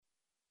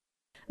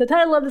The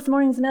title of this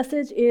morning's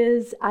message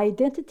is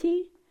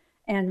Identity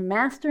and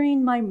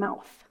Mastering My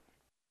Mouth.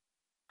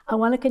 I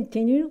want to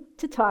continue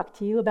to talk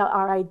to you about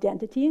our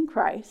identity in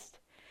Christ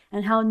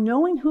and how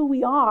knowing who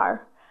we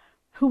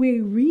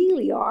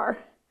really are,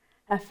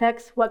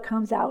 affects what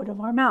comes out of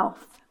our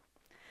mouth.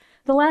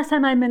 The last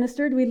time I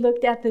ministered, we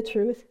looked at the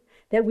truth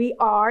that we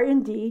are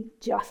indeed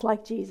just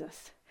like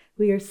Jesus.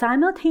 We are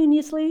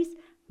simultaneously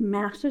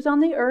masters on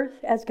the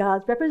earth as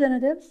God's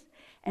representatives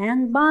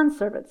and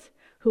bondservants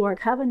who are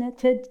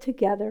covenanted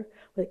together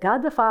with God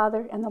the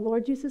Father and the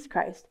Lord Jesus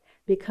Christ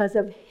because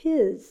of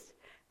His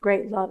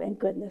great love and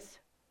goodness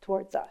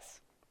towards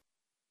us.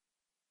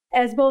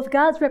 As both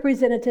God's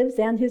representatives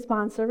and His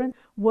bondservant,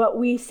 what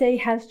we say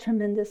has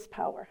tremendous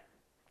power.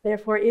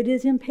 Therefore, it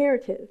is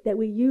imperative that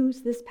we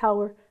use this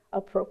power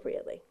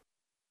appropriately.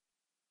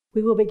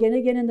 We will begin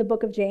again in the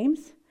book of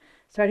James,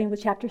 starting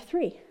with chapter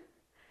 3,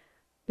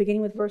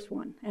 beginning with verse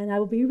 1. And I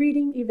will be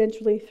reading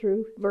eventually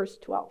through verse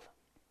 12.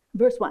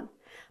 Verse 1.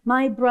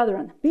 My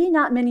brethren, be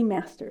not many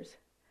masters,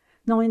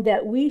 knowing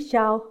that we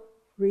shall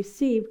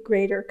receive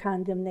greater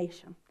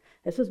condemnation.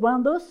 This is one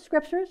of those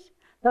scriptures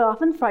that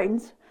often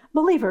frightens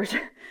believers.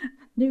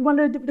 Do you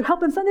want to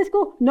help in Sunday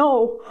school?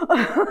 No.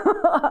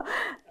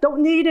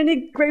 Don't need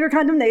any greater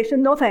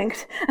condemnation. No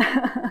thanks.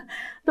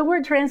 The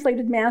word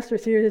translated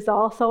masters here is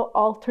also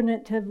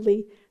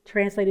alternatively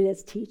translated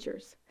as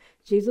teachers.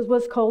 Jesus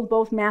was called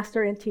both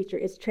master and teacher.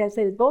 It's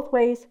translated both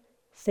ways,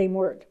 same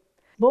word.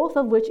 Both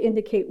of which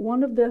indicate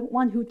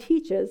one who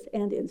teaches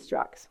and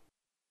instructs.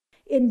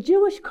 In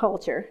Jewish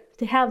culture,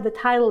 to have the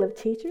title of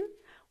teacher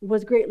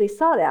was greatly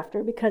sought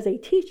after because a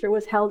teacher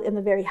was held in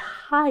the very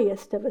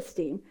highest of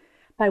esteem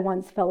by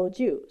one's fellow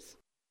Jews.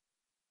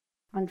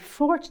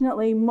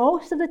 Unfortunately,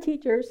 most of the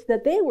teachers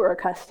that they were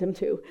accustomed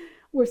to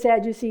were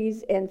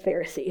Sadducees and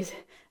Pharisees,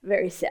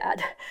 very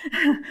sad,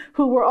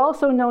 who were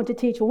also known to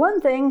teach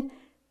one thing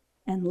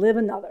and live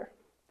another,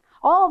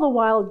 all the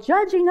while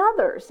judging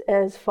others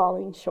as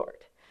falling short.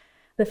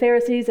 The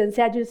Pharisees and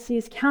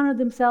Sadducees counted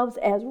themselves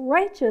as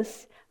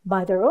righteous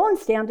by their own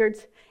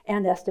standards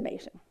and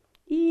estimation,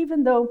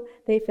 even though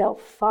they fell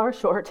far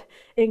short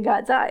in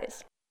God's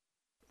eyes.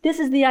 This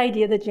is the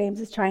idea that James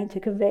is trying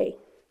to convey.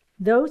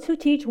 Those who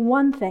teach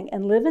one thing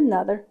and live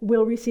another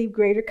will receive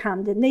greater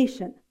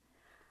condemnation,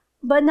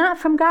 but not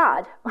from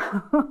God,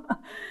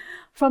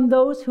 from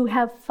those who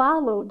have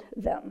followed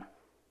them.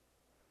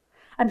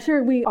 I'm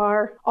sure we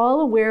are all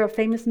aware of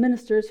famous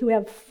ministers who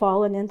have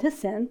fallen into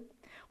sin,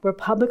 were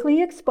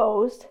publicly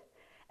exposed,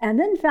 and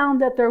then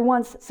found that their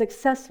once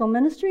successful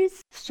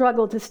ministries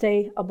struggled to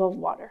stay above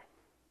water.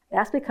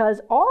 That's because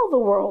all the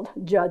world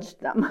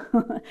judged them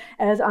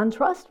as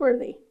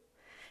untrustworthy.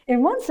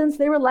 In one sense,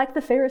 they were like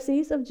the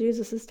Pharisees of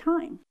Jesus'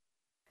 time.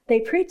 They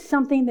preached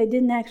something they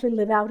didn't actually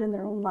live out in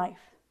their own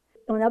life.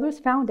 When others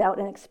found out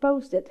and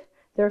exposed it,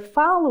 their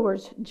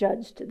followers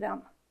judged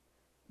them,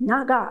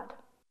 not God.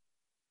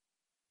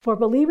 For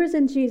believers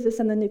in Jesus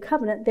and the New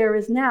Covenant, there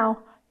is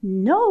now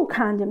no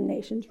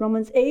condemnation.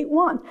 Romans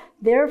 8:1.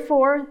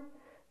 Therefore,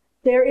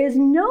 there is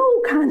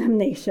no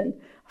condemnation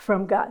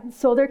from God.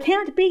 So there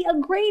can't be a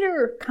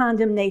greater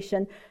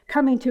condemnation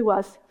coming to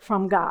us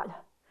from God.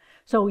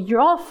 So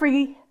you're all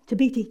free to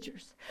be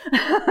teachers.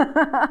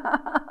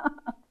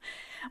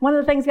 One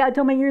of the things God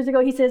told me years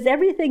ago, He says,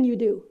 everything you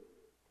do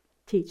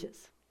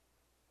teaches.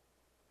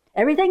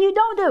 Everything you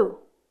don't do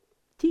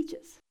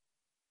teaches.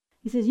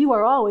 He says, you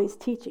are always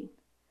teaching,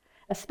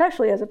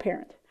 especially as a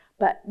parent.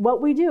 But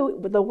what we do,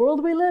 with the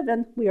world we live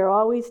in, we are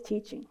always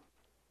teaching.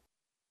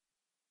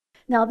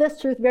 Now,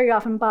 this truth very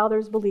often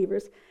bothers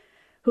believers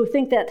who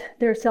think that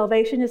their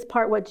salvation is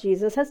part what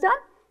Jesus has done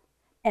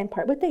and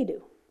part what they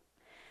do.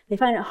 They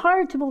find it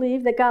hard to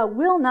believe that God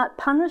will not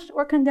punish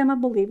or condemn a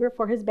believer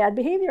for his bad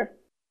behavior.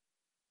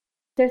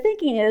 Their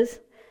thinking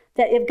is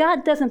that if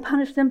God doesn't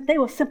punish them, they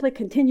will simply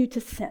continue to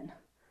sin.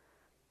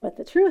 But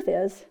the truth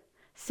is,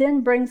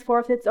 sin brings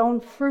forth its own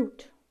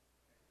fruit.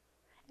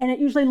 And it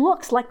usually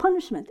looks like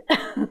punishment.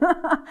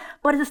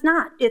 But it's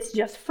not. It's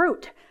just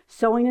fruit,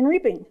 sowing and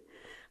reaping.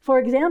 For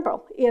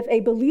example, if a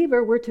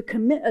believer were to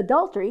commit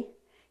adultery,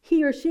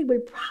 he or she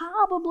would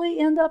probably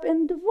end up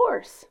in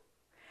divorce,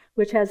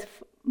 which has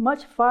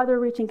much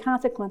farther-reaching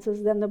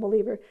consequences than the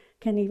believer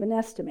can even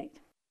estimate.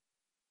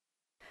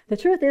 The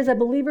truth is, a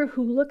believer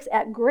who looks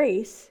at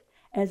grace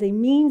as a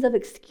means of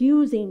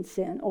excusing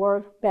sin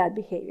or bad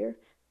behavior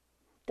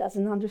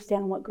doesn't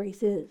understand what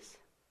grace is.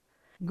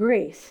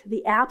 Grace,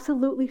 the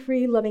absolutely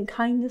free loving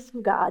kindness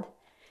of God,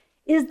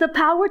 is the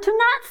power to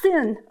not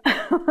sin.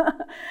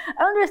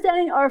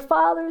 Understanding our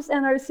Father's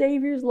and our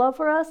Savior's love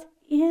for us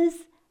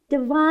is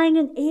divine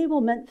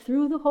enablement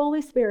through the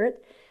Holy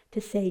Spirit to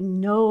say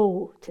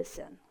no to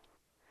sin.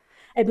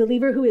 A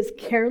believer who is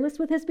careless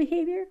with his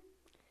behavior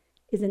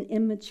is an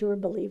immature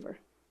believer.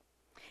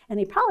 And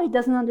he probably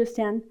doesn't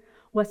understand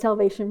what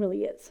salvation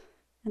really is.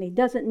 And he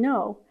doesn't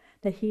know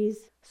that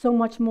he's so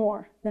much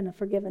more than a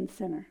forgiven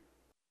sinner.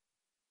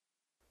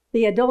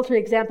 The adultery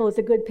example is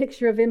a good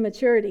picture of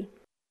immaturity.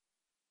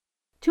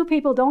 Two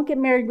people don't get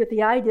married with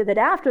the idea that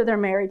after they're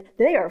married,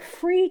 they are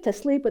free to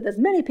sleep with as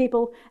many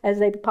people as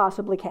they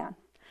possibly can.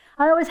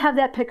 I always have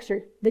that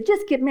picture. They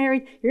just get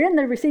married, you're in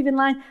the receiving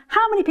line.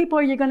 How many people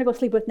are you going to go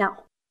sleep with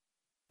now?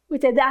 We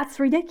say, that's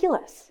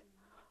ridiculous.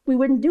 We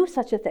wouldn't do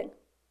such a thing.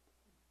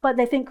 But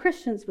they think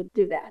Christians would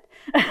do that.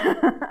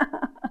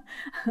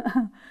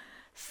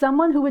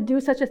 Someone who would do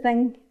such a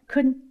thing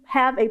couldn't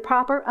have a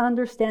proper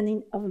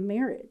understanding of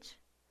marriage.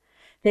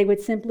 They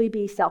would simply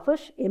be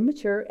selfish,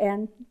 immature,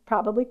 and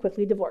probably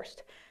quickly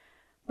divorced.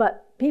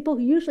 But people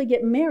usually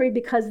get married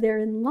because they're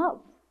in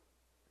love.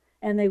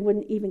 And they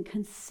wouldn't even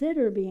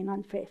consider being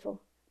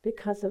unfaithful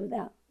because of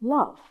that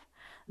love.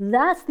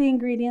 That's the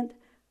ingredient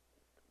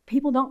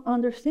people don't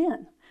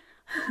understand.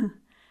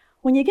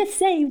 When you get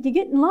saved, you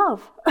get in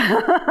love.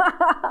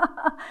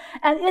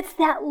 And it's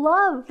that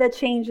love that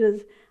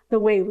changes the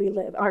way we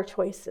live, our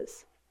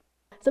choices.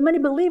 So many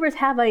believers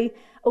have a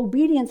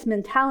obedience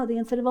mentality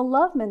instead of a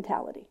love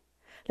mentality.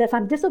 That if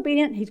I'm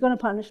disobedient, he's going to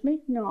punish me.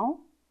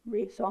 No,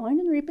 sowing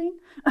and reaping.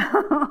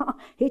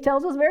 He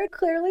tells us very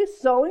clearly,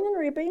 sowing and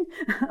reaping.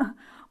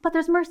 But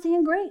there's mercy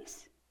and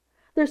grace.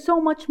 There's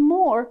so much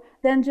more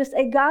than just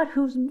a God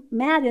who's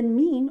mad and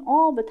mean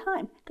all the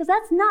time. Because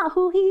that's not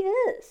who he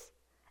is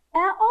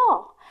at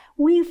all.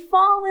 We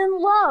fall in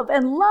love,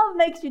 and love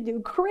makes you do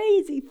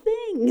crazy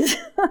things.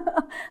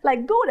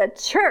 Like go to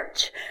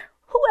church.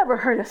 Who ever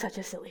heard of such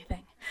a silly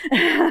thing?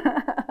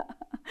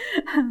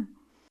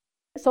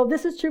 So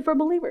this is true for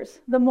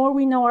believers. The more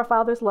we know our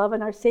Father's love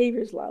and our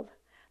Savior's love,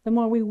 the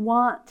more we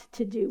want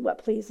to do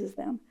what pleases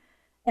them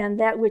and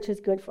that which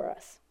is good for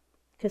us.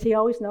 Because he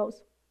always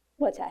knows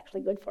what's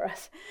actually good for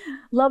us.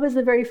 Love is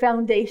the very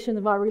foundation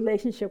of our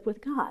relationship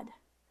with God,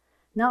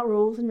 not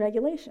rules and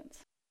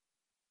regulations.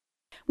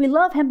 We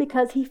love him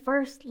because he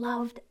first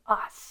loved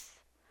us.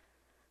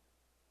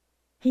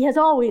 He has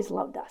always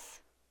loved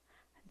us,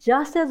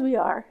 just as we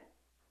are,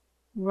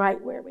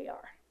 right where we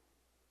are.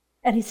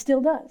 And he still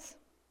does.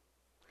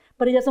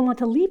 But he doesn't want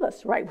to leave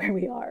us right where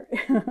we are.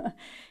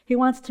 He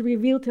wants to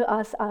reveal to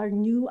us our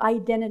new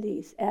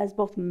identities as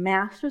both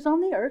masters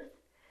on the earth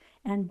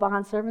and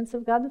bondservants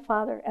of God the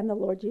Father and the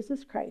Lord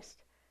Jesus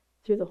Christ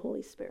through the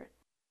Holy Spirit.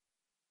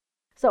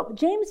 So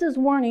James's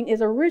warning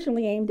is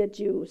originally aimed at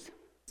Jews.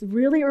 It's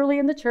really early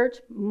in the church.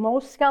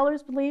 Most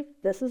scholars believe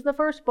this is the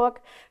first book,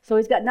 so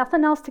he's got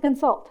nothing else to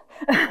consult.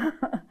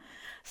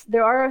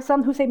 There are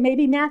some who say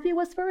maybe Matthew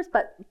was first,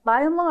 but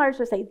by and large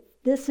they say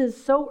this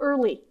is so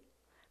early.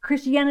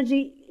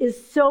 Christianity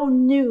is so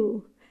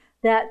new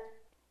that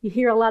you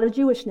hear a lot of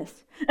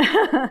Jewishness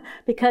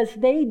because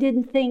they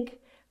didn't think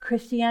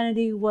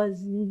Christianity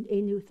was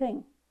a new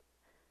thing.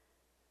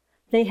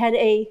 They had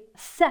a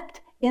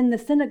sect in the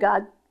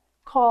synagogue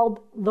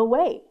called the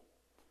Way.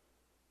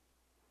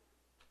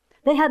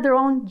 They had their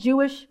own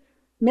Jewish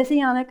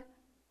messianic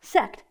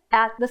sect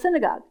at the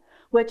synagogue,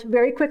 which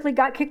very quickly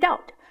got kicked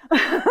out.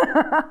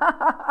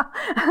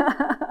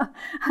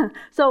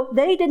 So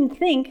they didn't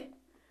think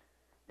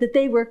that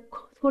they were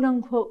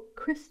quote-unquote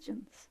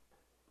Christians.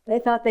 They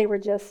thought they were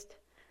just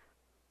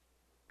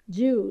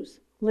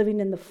Jews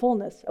living in the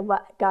fullness of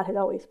what God had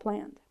always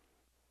planned.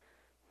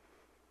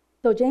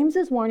 So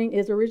James's warning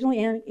is originally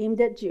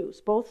aimed at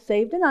Jews, both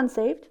saved and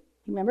unsaved.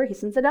 Remember, he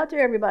sends it out to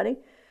everybody,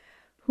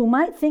 who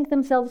might think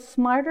themselves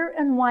smarter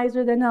and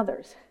wiser than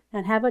others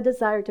and have a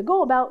desire to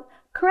go about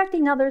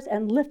correcting others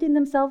and lifting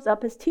themselves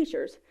up as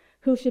teachers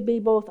who should be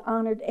both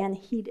honored and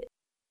heeded.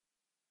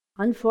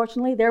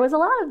 Unfortunately, there was a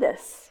lot of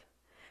this.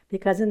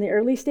 Because in the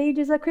early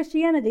stages of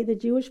Christianity, the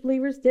Jewish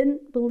believers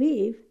didn't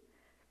believe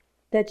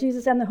that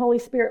Jesus and the Holy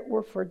Spirit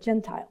were for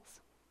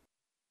Gentiles.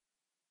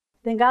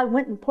 Then God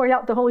went and poured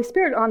out the Holy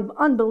Spirit on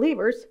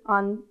unbelievers,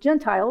 on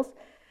Gentiles,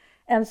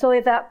 and so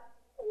they thought,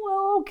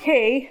 well,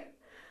 okay,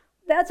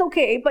 that's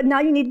okay, but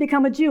now you need to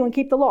become a Jew and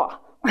keep the law.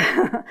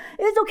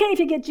 It's okay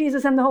to get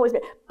Jesus and the Holy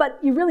Spirit, but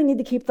you really need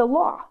to keep the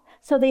law.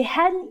 So they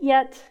hadn't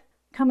yet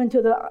come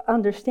into the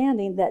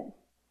understanding that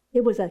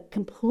it was a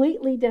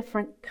completely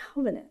different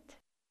covenant.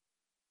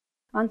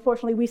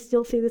 Unfortunately, we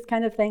still see this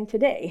kind of thing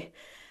today,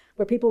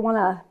 where people want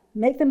to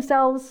make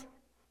themselves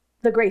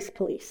the grace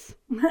police.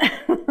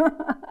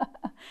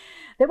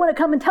 They want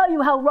to come and tell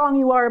you how wrong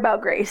you are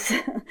about grace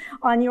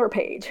on your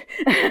page.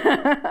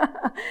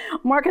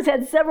 Mark has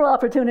had several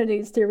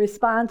opportunities to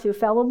respond to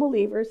fellow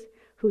believers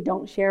who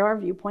don't share our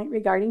viewpoint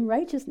regarding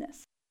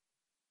righteousness.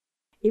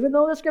 Even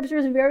though the scripture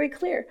is very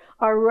clear,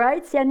 our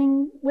right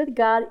standing with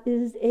God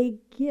is a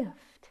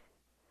gift.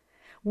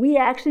 We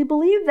actually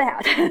believe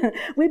that.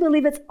 We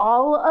believe it's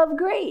all of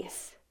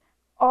grace,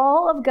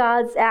 all of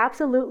God's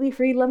absolutely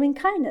free loving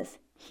kindness.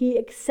 He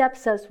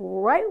accepts us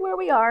right where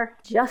we are,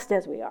 just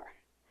as we are.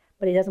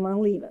 But he doesn't want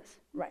to leave us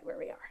right where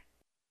we are.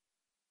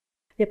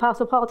 The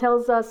Apostle Paul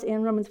tells us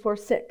in Romans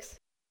 4:6,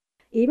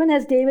 even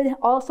as David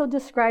also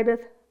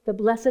describeth the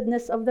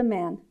blessedness of the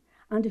man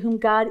unto whom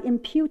God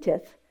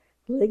imputeth,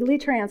 legally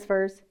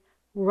transfers,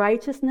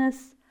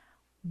 righteousness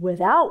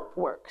without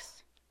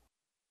works.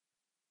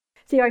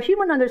 See, our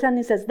human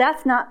understanding says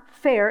that's not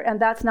fair and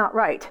that's not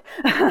right.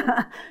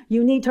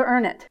 You need to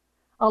earn it.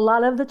 A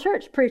lot of the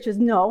church preaches,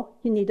 no,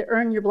 you need to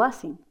earn your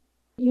blessing.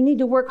 You need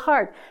to work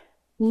hard.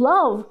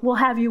 Love will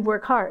have you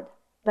work hard,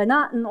 but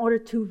not in order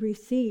to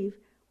receive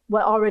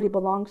what already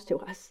belongs to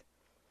us.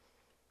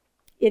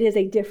 It is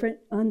a different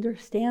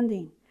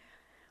understanding.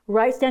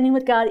 Right standing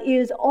with God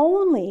is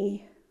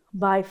only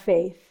by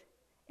faith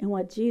in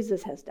what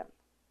Jesus has done,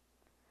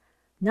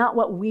 not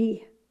what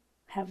we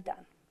have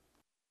done.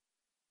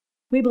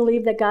 We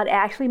believe that God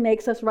actually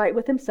makes us right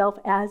with himself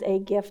as a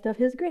gift of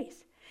his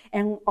grace.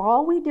 And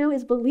all we do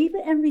is believe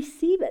it and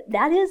receive it.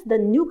 That is the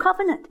new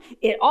covenant.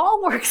 It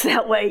all works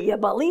that way. You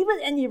believe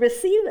it and you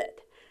receive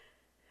it.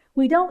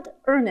 We don't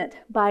earn it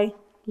by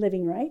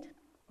living right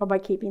or by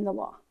keeping the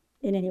law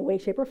in any way,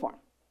 shape, or form.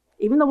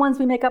 Even the ones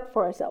we make up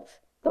for ourselves.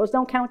 Those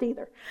don't count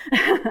either.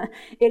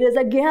 It is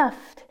a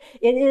gift.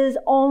 It is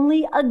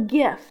only a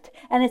gift.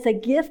 And it's a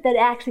gift that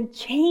actually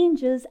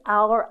changes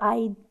our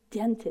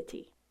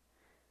identity.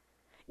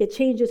 It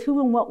changes who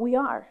and what we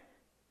are.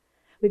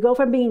 We go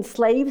from being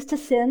slaves to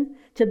sin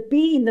to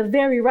being the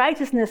very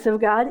righteousness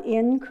of God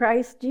in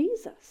Christ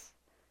Jesus.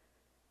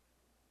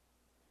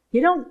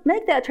 You don't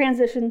make that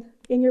transition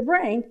in your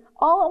brain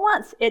all at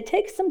once. It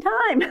takes some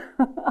time.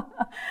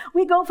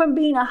 We go from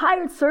being a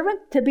hired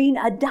servant to being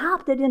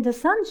adopted into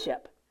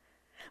sonship.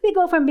 We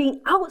go from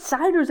being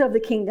outsiders of the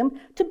kingdom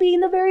to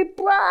being the very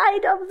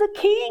bride of the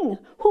King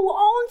who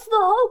owns the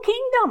whole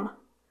kingdom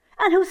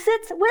and who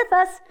sits with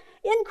us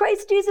in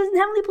Christ Jesus in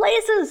heavenly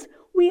places.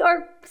 We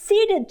are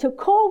seated to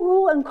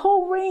co-rule and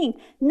co-reign,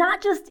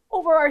 not just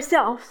over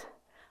ourselves,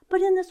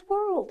 but in this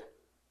world.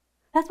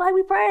 That's why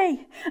we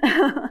pray.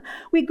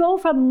 We go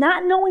from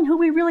not knowing who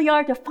we really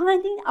are to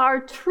finding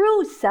our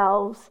true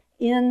selves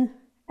in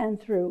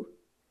and through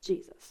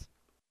Jesus.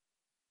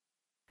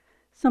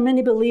 So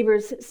many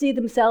believers see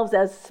themselves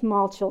as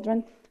small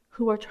children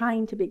who are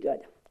trying to be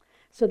good,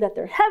 so that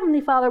their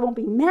Heavenly Father won't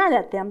be mad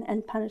at them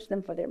and punish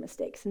them for their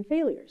mistakes and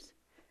failures.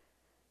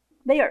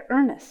 They are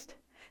earnest.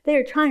 They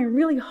are trying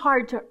really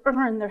hard to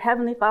earn their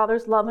Heavenly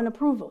Father's love and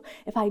approval.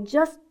 If I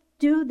just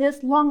do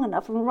this long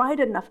enough and right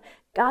enough,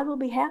 God will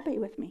be happy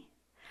with me.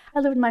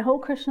 I lived my whole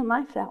Christian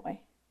life that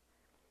way.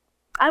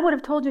 I would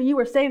have told you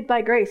were saved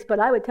by grace, but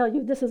I would tell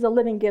you this is a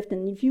living gift,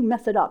 and if you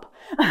mess it up,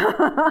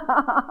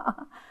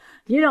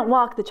 if you don't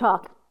walk the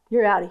talk,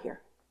 you're out of here.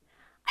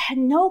 I had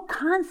no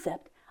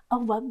concept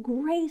of what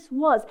grace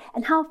was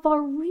and how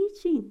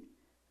far-reaching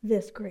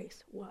this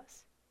grace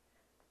was.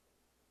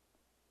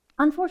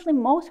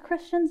 Unfortunately, most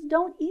Christians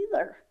don't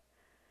either.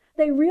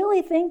 They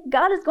really think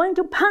God is going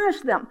to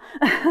punish them.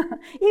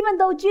 Even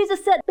though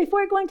Jesus said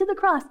before going to the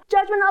cross,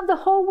 judgment of the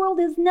whole world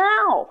is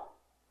now.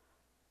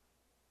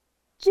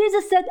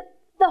 Jesus said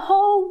the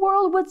whole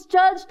world was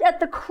judged at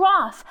the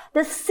cross.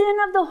 The sin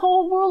of the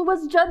whole world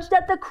was judged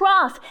at the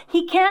cross.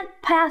 He can't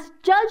pass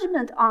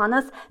judgment on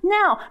us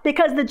now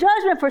because the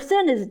judgment for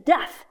sin is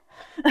death.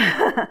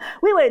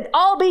 We would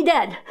all be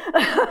dead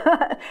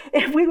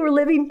if we were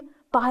living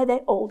by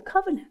that old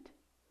covenant.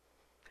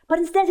 But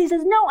instead he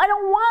says, no, I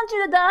don't want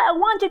you to die. I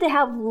want you to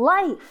have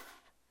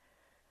life.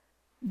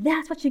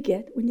 That's what you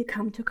get when you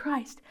come to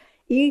Christ.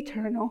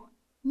 Eternal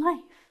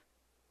life.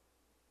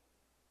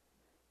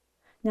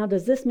 Now,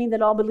 does this mean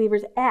that all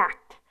believers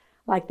act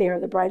like they are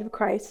the bride of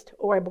Christ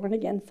or a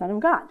born-again son of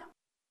God?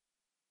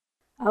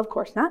 Of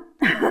course not.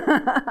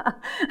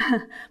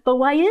 But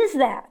why is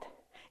that?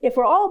 If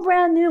we're all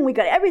brand new and we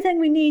got everything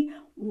we need,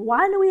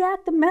 why do we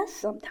act a mess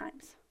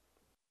sometimes?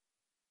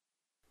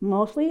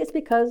 Mostly it's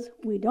because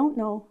we don't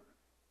know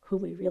who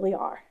we really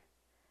are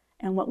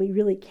and what we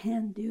really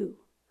can do.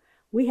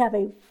 We have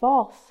a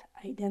false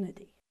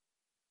identity.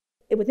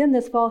 Within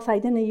this false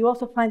identity, you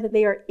also find that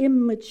they are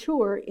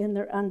immature in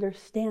their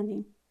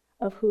understanding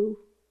of who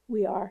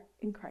we are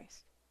in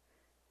Christ.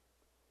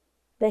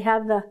 They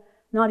have the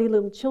naughty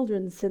little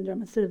children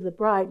syndrome instead of the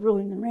bride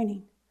ruling and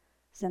reigning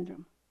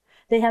syndrome.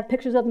 They have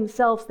pictures of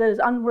themselves that is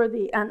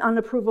unworthy and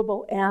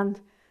unapprovable and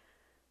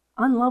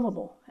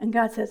unlovable. And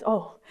God says,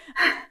 oh,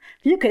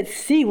 you could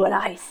see what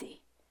I see.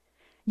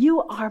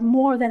 You are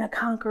more than a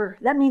conqueror.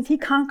 That means he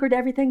conquered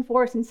everything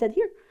for us and said,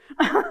 here,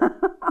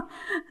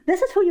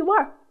 this is who you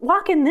are.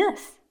 Walk in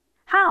this.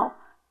 How?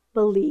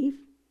 Believe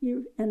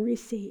you and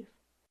receive.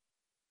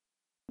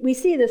 We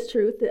see this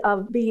truth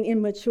of being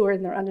immature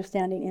in their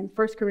understanding in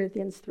 1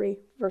 Corinthians 3,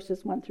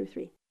 verses 1 through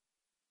 3.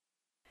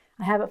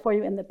 I have it for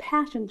you in the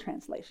Passion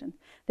Translation.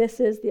 This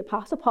is the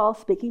Apostle Paul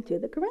speaking to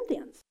the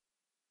Corinthians.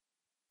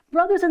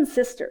 Brothers and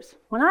sisters,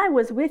 when I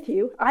was with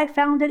you, I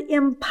found it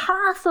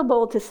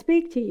impossible to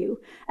speak to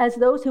you as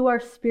those who are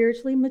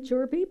spiritually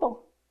mature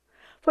people.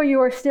 For you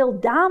are still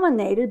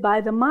dominated by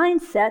the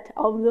mindset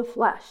of the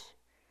flesh.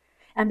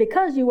 And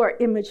because you are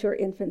immature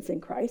infants in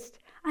Christ,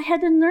 I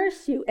had to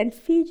nurse you and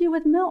feed you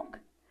with milk,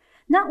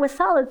 not with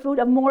solid food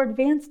of more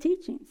advanced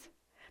teachings,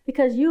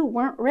 because you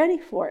weren't ready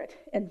for it.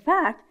 In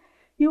fact,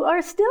 you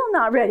are still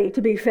not ready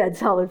to be fed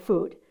solid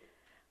food,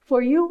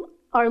 for you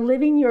are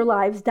living your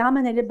lives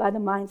dominated by the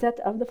mindset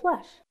of the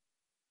flesh.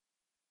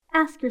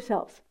 Ask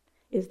yourselves,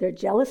 is there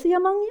jealousy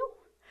among you?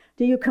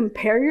 Do you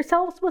compare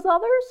yourselves with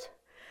others?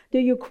 Do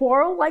you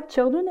quarrel like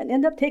children and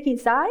end up taking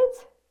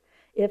sides?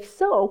 If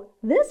so,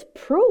 this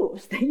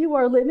proves that you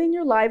are living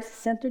your lives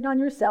centered on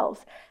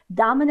yourselves,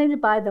 dominated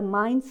by the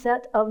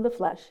mindset of the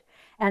flesh,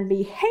 and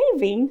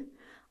behaving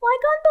like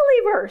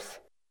unbelievers.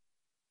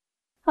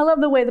 I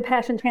love the way the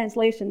Passion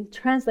Translation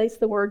translates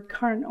the word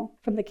carnal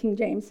from the King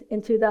James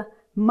into the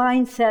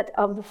mindset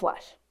of the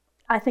flesh.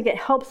 I think it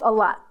helps a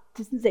lot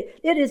to say,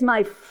 it is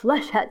my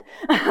flesh head.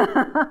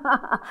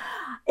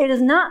 It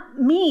is not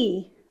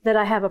me that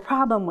I have a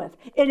problem with.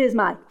 It is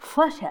my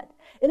flesh head.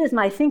 It is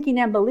my thinking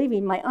and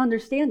believing, my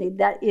understanding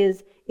that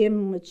is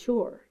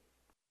immature.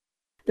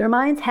 Their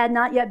minds had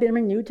not yet been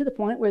renewed to the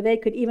point where they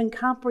could even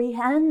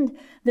comprehend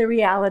the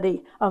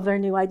reality of their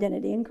new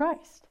identity in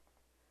Christ.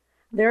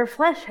 Their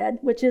flesh head,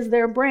 which is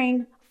their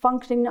brain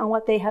functioning on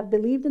what they have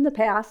believed in the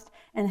past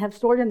and have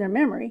stored in their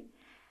memory,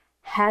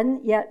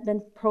 hadn't yet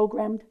been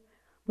programmed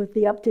with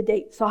the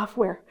up-to-date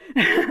software.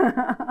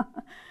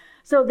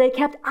 So they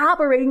kept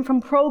operating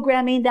from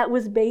programming that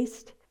was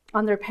based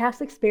on their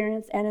past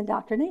experience and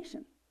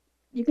indoctrination.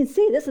 You can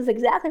see this is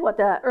exactly what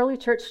the early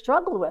church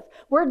struggled with.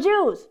 We're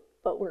Jews,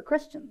 but we're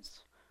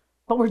Christians.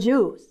 But we're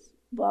Jews,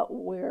 but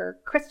we're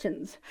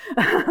Christians.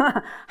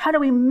 How do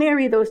we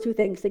marry those two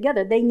things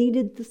together? They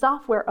needed the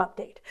software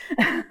update.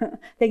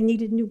 They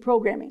needed new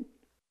programming.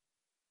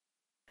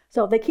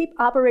 So they keep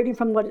operating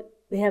from what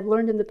they have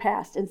learned in the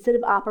past instead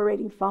of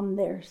operating from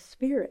their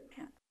spirit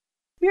man.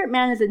 Spirit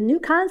man is a new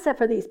concept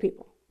for these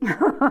people.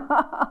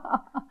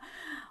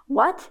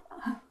 What?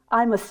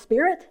 I'm a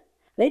spirit?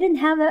 They didn't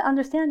have that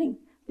understanding.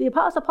 The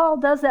Apostle Paul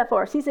does that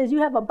for us. He says you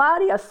have a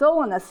body, a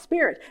soul, and a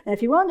spirit. And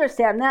if you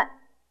understand that,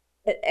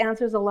 it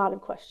answers a lot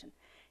of questions.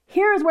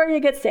 Here's where you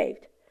get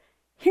saved.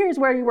 Here's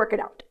where you work it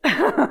out.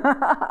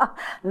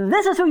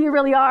 This is who you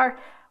really are.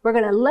 We're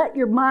going to let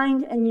your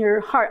mind and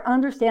your heart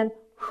understand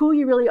who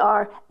you really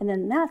are, and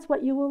then that's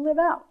what you will live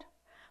out.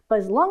 But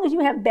as long as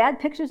you have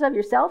bad pictures of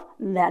yourself,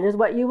 that is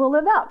what you will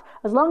live out.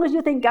 As long as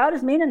you think God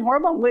is mean and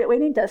horrible and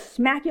waiting to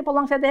smack you up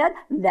alongside the head,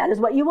 that is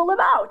what you will live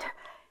out.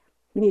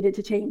 We needed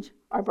to change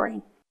our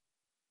brain.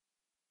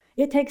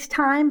 It takes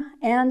time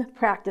and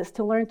practice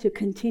to learn to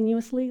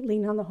continuously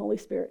lean on the Holy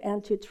Spirit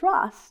and to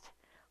trust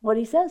what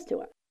He says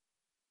to us.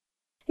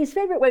 His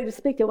favorite way to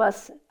speak to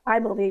us, I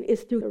believe,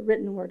 is through the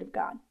written Word of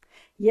God.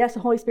 Yes,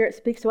 the Holy Spirit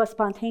speaks to us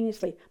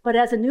spontaneously, but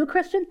as a new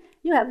Christian,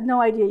 you have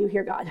no idea you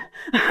hear God.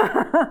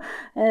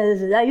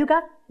 Is that you,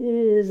 God?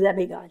 Is that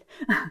me, God?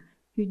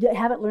 You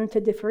haven't learned to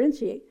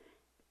differentiate.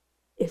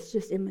 It's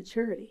just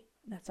immaturity.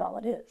 That's all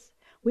it is.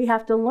 We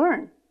have to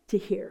learn to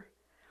hear.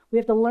 We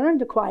have to learn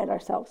to quiet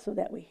ourselves so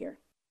that we hear.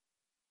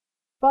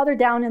 Farther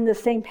down in the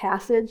same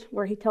passage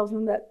where he tells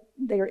them that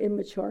they are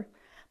immature,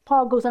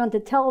 Paul goes on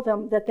to tell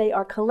them that they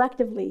are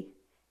collectively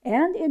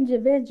and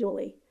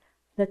individually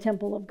the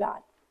temple of God.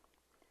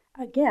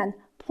 Again,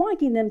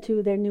 pointing them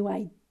to their new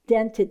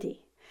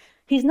identity.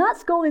 He's not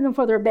scolding them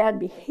for their bad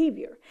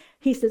behavior.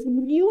 He says,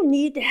 you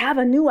need to have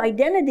a new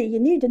identity. You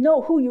need to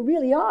know who you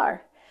really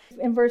are.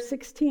 In verse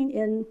 16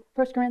 in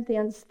 1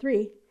 Corinthians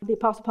 3, the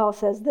Apostle Paul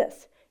says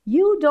this,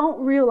 you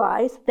don't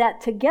realize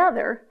that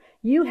together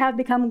you have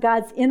become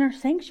God's inner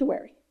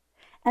sanctuary,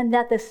 and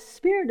that the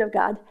Spirit of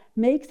God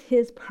makes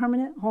His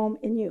permanent home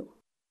in you.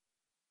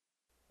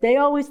 They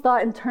always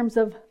thought in terms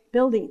of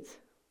buildings.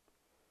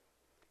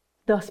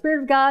 The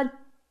Spirit of God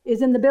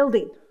is in the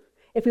building.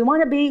 If we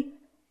want to be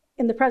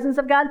in the presence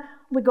of God,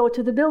 we go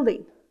to the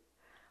building.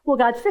 Well,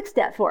 God fixed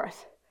that for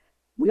us.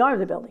 We are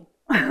the building.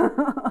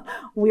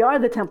 We are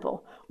the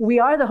temple. We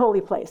are the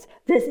holy place.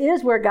 This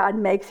is where God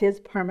makes His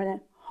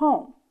permanent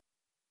home.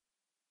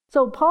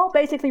 So Paul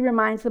basically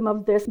reminds them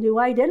of this new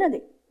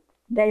identity.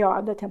 They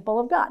are the temple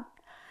of God.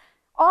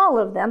 All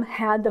of them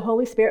had the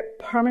Holy Spirit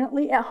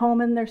permanently at home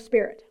in their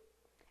spirit.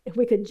 If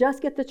we could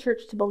just get the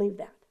church to believe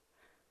that.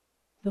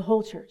 The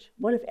whole church.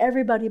 What if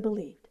everybody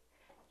believed?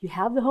 You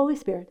have the Holy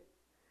Spirit.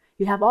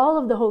 You have all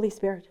of the Holy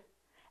Spirit.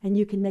 And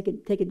you can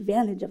take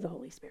advantage of the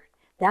Holy Spirit.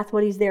 That's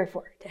what He's there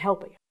for, to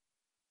help you.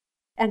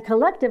 And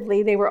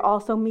collectively, they were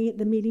also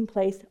the meeting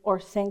place or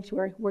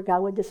sanctuary where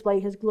God would display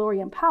His glory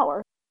and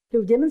power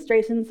through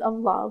demonstrations of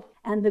love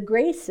and the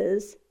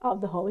graces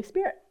of the Holy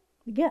Spirit.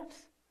 The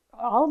gifts.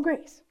 All of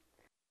grace.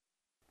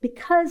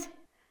 Because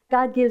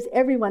God gives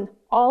everyone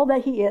all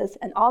that He is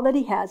and all that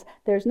He has,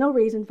 there's no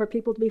reason for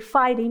people to be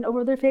fighting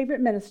over their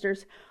favorite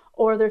ministers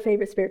or their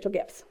favorite spiritual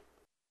gifts.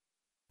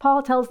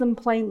 Paul tells them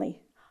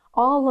plainly,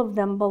 all of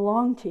them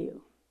belong to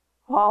you.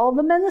 All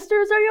the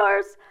ministers are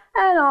yours,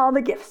 and all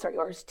the gifts are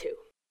yours too.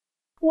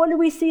 What do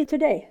we see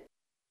today?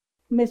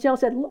 Michelle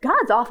said,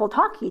 God's awful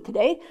talky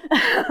today.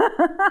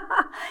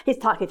 He's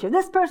talking to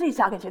this person, he's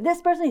talking to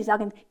this person, he's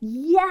talking.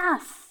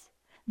 Yes,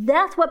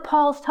 that's what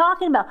Paul's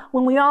talking about.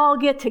 When we all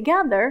get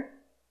together,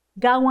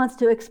 God wants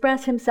to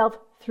express Himself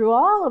through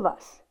all of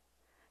us.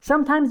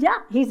 Sometimes, yeah,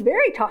 He's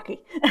very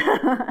talky.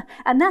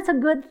 And that's a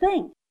good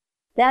thing.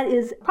 That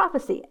is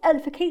prophecy,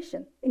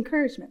 edification,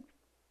 encouragement.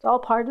 It's all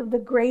part of the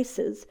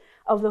graces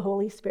of the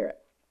Holy Spirit.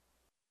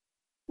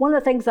 One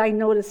of the things I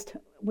noticed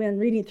when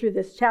reading through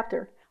this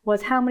chapter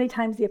was how many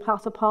times the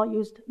Apostle Paul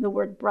used the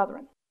word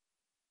brethren.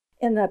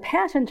 In the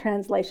Passion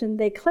Translation,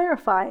 they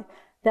clarify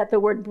that the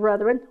word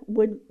brethren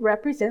would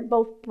represent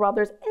both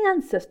brothers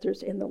and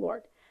sisters in the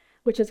Lord,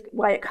 which is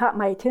why it caught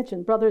my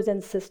attention, brothers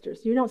and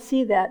sisters. You don't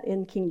see that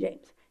in King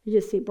James. You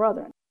just see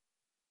brethren.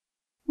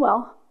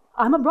 Well,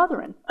 I'm a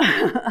brethren,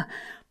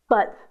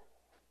 but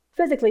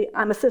physically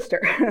I'm a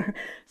sister.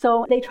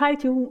 So they try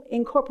to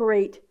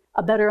incorporate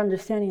a better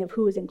understanding of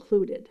who is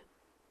included.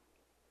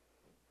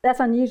 That's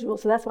unusual,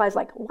 so that's why I was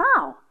like,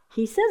 wow,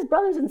 he says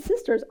brothers and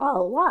sisters a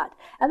lot.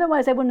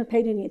 Otherwise, I wouldn't have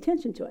paid any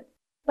attention to it.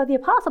 But the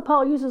Apostle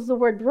Paul uses the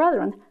word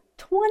brethren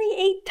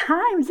 28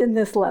 times in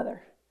this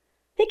letter.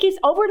 He keeps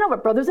over and over,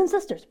 brothers and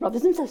sisters,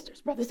 brothers and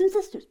sisters, brothers and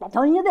sisters. I'm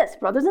telling you this,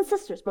 brothers and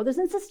sisters, brothers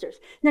and sisters.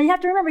 Now you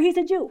have to remember, he's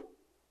a Jew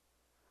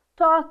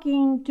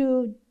talking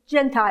to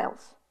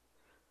Gentiles.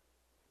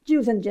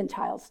 Jews and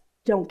Gentiles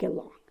don't get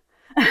along.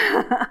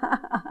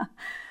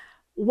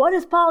 What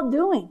is Paul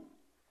doing?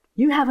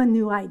 You have a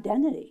new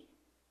identity.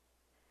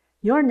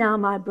 You're now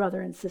my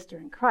brother and sister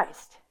in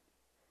Christ.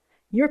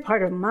 You're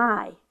part of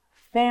my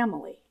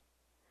family,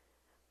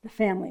 the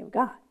family of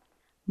God.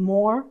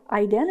 More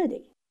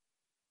identity.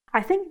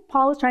 I think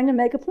Paul is trying to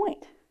make a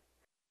point.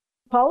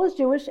 Paul is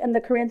Jewish, and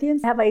the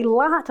Corinthians have a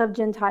lot of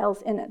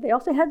Gentiles in it. They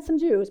also had some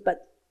Jews,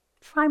 but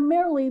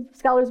primarily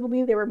scholars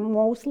believe they were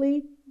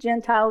mostly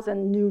Gentiles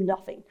and knew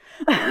nothing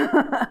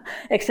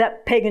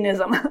except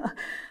paganism.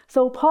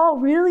 So Paul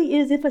really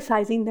is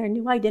emphasizing their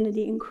new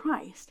identity in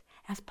Christ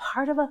as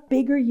part of a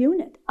bigger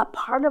unit, a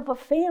part of a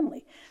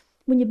family.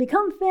 When you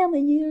become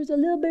family, there's a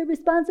little bit of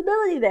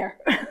responsibility there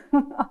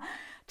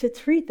to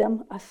treat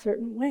them a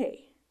certain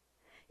way.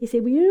 You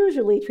see, we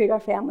usually treat our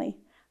family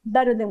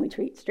better than we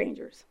treat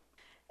strangers.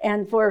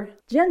 And for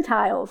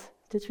Gentiles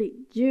to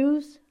treat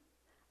Jews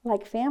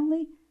like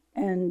family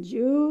and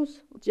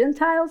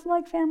Gentiles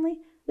like family,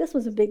 this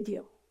was a big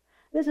deal.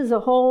 This is a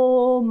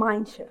whole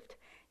mind shift.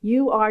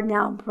 You are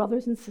now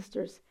brothers and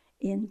sisters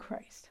in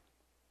Christ.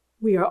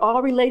 We are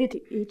all related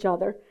to each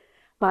other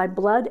by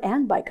blood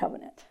and by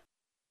covenant.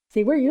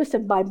 See, we're used to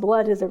by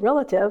blood as a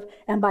relative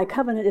and by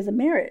covenant as a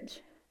marriage.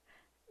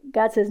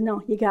 God says,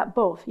 no, you got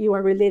both. You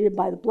are related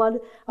by the blood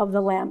of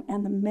the Lamb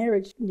and the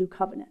marriage new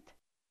covenant.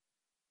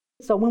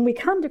 So when we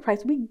come to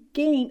Christ, we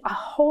gain a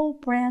whole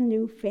brand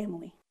new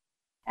family.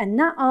 And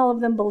not all of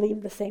them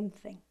believe the same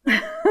thing.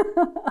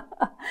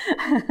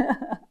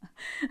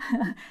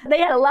 They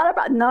had a lot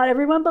about not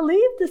everyone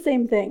believed the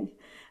same thing.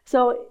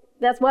 So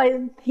that's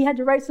why he had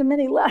to write so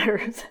many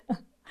letters.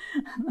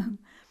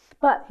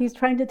 But he's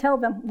trying to tell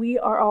them we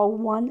are all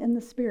one in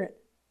the Spirit.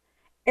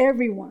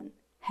 Everyone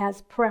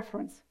has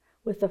preference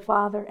with the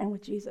Father and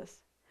with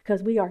Jesus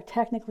because we are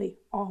technically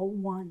all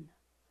one.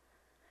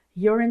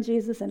 You're in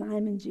Jesus and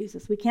I'm in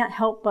Jesus. We can't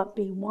help but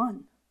be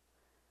one.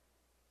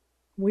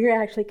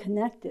 We're actually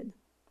connected.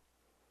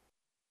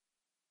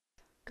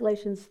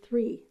 Galatians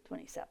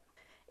 3:27.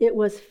 It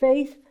was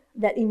faith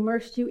that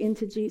immersed you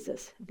into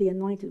Jesus, the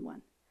Anointed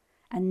One.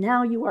 And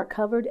now you are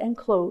covered and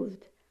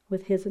clothed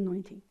with his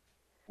anointing.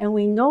 And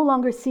we no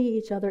longer see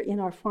each other in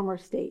our former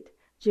state,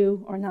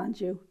 Jew or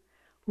non-Jew,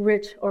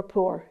 rich or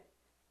poor,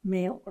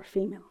 male or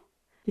female,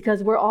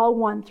 because we're all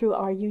one through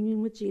our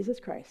union with Jesus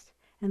Christ,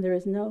 and there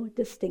is no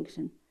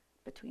distinction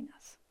between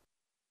us.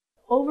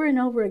 Over and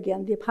over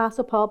again, the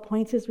Apostle Paul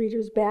points his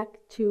readers back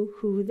to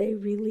who they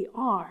really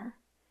are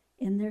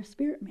in their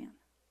spirit man.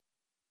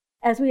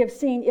 As we have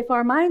seen, if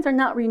our minds are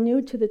not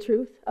renewed to the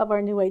truth of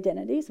our new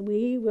identities,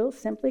 we will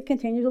simply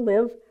continue to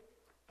live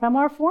from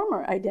our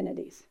former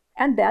identities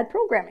and bad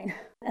programming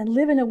and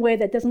live in a way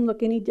that doesn't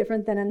look any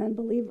different than an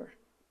unbeliever.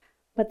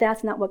 But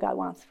that's not what God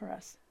wants for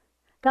us.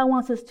 God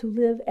wants us to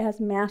live as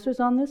masters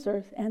on this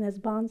earth and as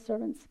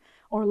bondservants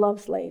or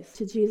love slaves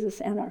to Jesus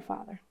and our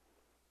Father.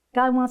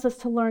 God wants us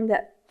to learn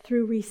that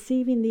through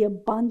receiving the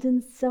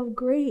abundance of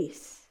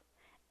grace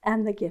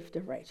and the gift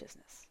of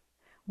righteousness,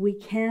 we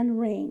can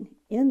reign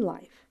in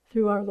life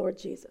through our Lord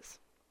Jesus.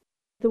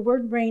 The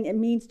word reign, it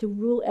means to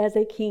rule as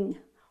a king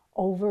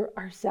over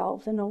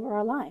ourselves and over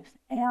our lives.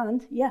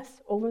 And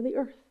yes, over the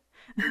earth.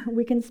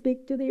 We can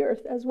speak to the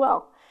earth as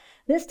well.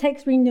 This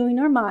takes renewing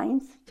our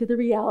minds to the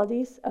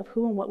realities of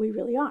who and what we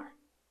really are.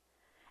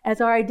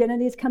 As our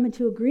identities come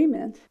into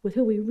agreement with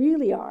who we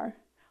really are,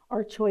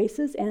 our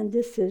choices and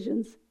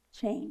decisions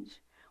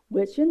change,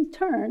 which in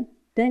turn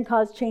then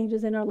cause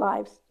changes in our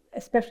lives,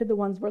 especially the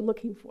ones we're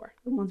looking for,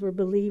 the ones we're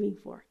believing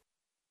for.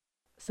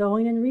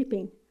 Sowing and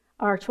reaping,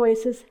 our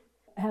choices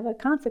have a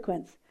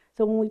consequence.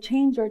 So when we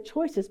change our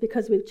choices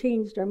because we've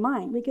changed our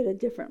mind, we get a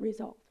different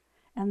result.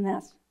 And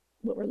that's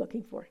what we're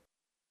looking for.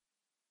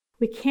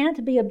 We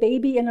can't be a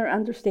baby in our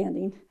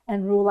understanding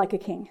and rule like a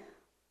king.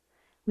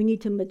 We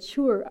need to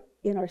mature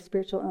in our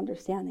spiritual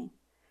understanding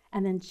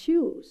and then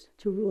choose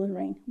to rule and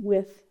reign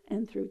with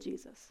and through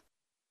Jesus.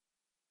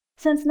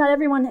 Since not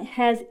everyone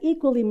has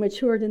equally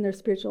matured in their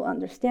spiritual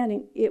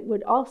understanding, it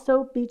would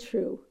also be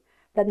true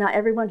that not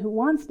everyone who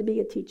wants to be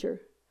a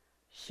teacher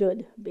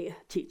should be a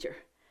teacher.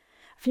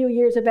 A few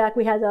years back,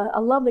 we had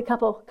a lovely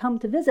couple come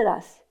to visit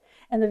us.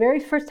 And the very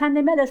first time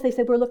they met us, they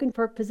said, we're looking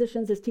for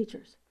positions as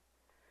teachers.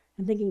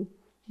 I'm thinking,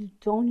 you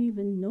don't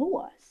even know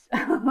us.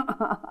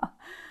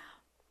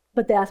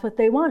 But that's what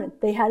they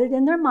wanted. They had it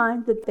in their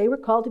mind that they were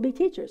called to be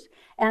teachers.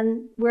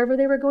 And wherever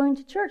they were going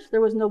to church,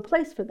 there was no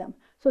place for them.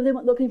 So they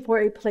went looking for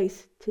a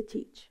place to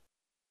teach.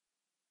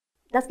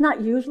 That's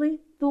not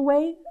usually the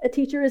way a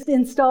teacher is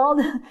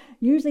installed.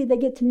 Usually they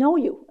get to know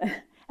you,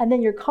 and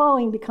then your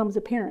calling becomes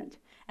apparent,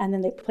 and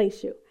then they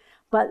place you.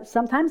 But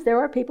sometimes there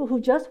are people who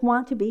just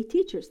want to be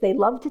teachers. They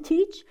love to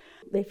teach.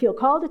 They feel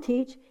called to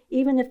teach,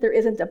 even if there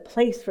isn't a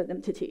place for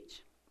them to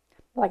teach.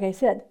 Like I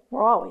said,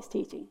 we're always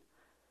teaching.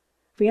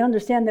 If we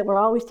understand that we're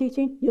always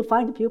teaching, you'll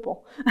find a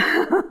pupil.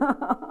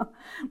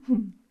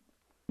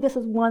 This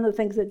is one of the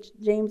things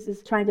that James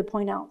is trying to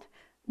point out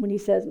when he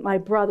says, "My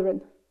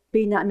brethren,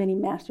 be not many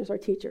masters or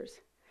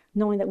teachers,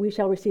 knowing that we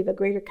shall receive a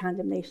greater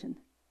condemnation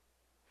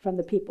from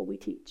the people we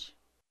teach."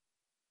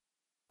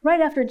 Right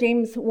after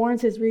James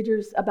warns his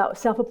readers about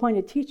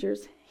self-appointed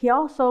teachers, he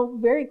also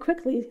very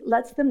quickly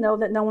lets them know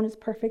that no one is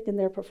perfect in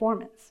their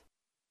performance.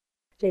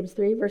 James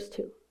 3, verse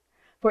 2.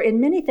 "For in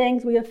many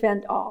things we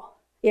offend all.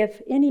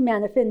 If any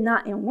man offend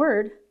not in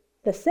word,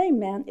 the same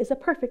man is a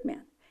perfect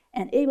man,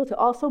 and able to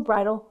also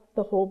bridle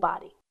the whole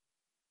body."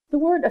 The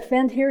word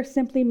offend here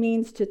simply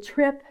means to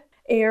trip,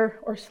 err,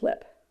 or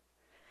slip.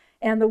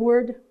 And the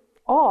word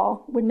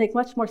all would make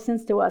much more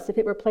sense to us if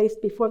it were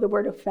placed before the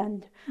word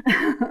offend.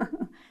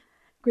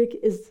 Greek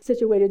is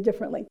situated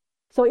differently.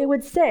 So it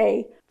would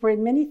say, for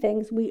in many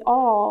things we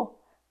all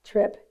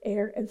trip,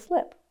 err, and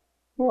slip.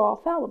 We're all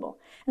fallible.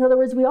 In other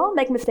words, we all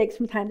make mistakes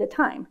from time to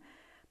time.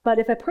 But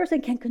if a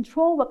person can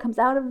control what comes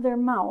out of their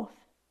mouth,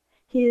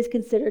 he is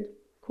considered,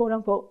 quote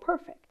unquote,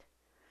 perfect.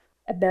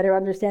 A better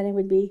understanding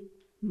would be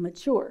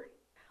mature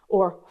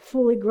or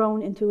fully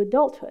grown into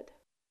adulthood.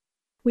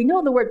 We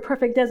know the word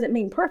perfect doesn't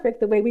mean perfect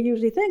the way we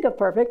usually think of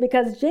perfect,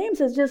 because James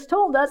has just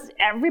told us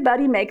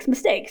everybody makes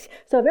mistakes.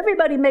 So if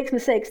everybody makes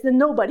mistakes, then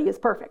nobody is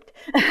perfect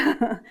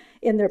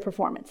in their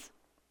performance.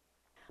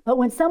 But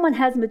when someone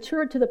has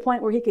matured to the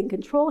point where he can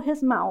control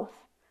his mouth,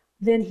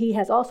 then he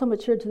has also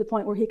matured to the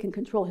point where he can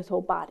control his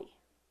whole body.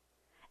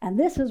 And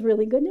this is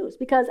really good news,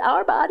 because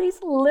our bodies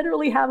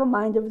literally have a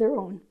mind of their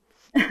own.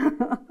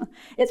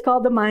 It's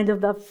called the mind of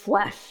the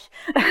flesh.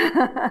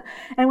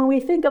 And when we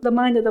think of the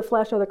mind of the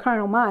flesh or the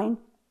carnal mind,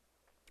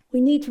 we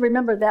need to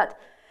remember that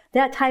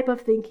that type of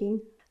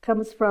thinking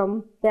comes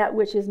from that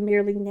which is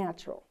merely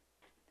natural.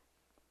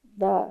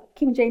 The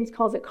King James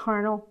calls it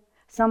carnal.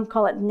 Some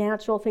call it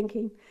natural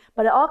thinking.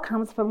 But it all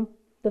comes from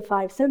the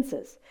five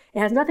senses. It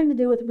has nothing to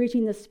do with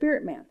reaching the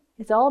spirit man.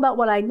 It's all about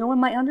what I know in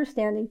my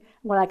understanding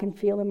and what I can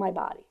feel in my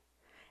body.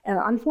 And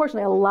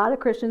unfortunately, a lot of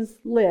Christians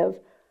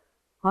live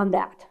on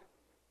that,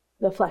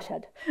 the flesh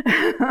head.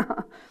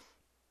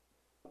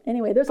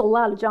 Anyway, there's a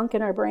lot of junk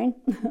in our brain.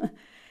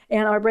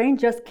 And our brain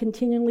just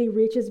continually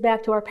reaches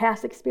back to our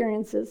past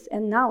experiences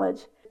and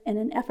knowledge in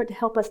an effort to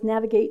help us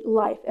navigate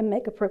life and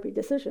make appropriate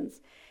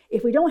decisions.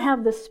 If we don't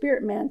have the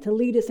spirit man to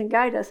lead us and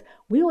guide us,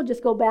 we will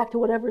just go back to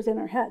whatever's in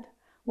our head,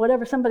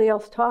 whatever somebody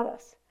else taught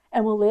us,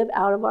 and we'll live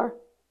out of our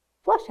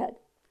flesh head,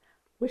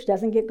 which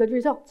doesn't get good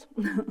results.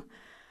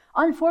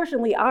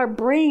 Unfortunately, our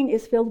brain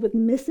is filled with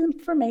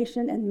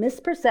misinformation and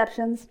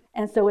misperceptions,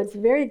 and so it's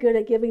very good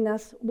at giving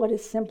us what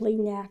is simply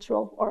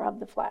natural or of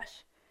the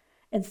flesh,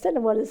 instead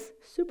of what is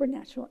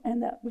supernatural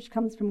and that which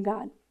comes from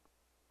God.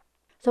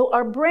 So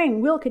our brain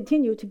will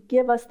continue to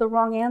give us the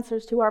wrong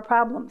answers to our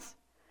problems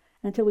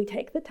until we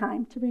take the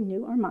time to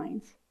renew our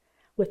minds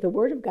with the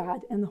Word of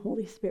God and the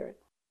Holy Spirit.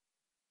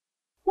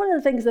 One of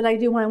the things that I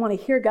do when I want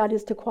to hear God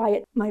is to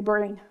quiet my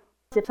brain.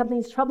 If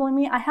something's troubling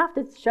me, I have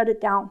to shut it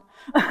down.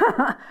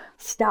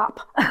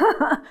 Stop.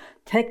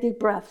 Take deep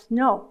breaths.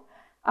 No,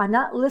 I'm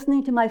not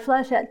listening to my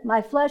flesh head.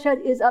 My flesh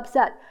head is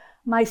upset.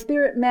 My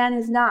spirit man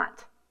is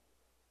not.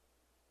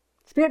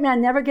 Spirit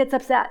man never gets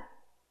upset,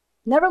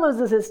 never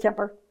loses his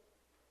temper,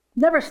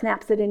 never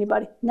snaps at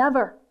anybody,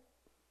 never.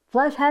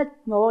 Flesh head,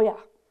 oh yeah.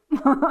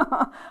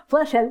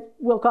 Flesh head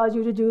will cause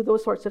you to do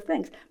those sorts of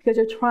things because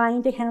you're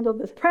trying to handle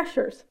the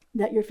pressures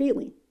that you're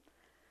feeling.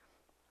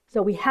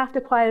 So we have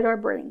to quiet our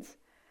brains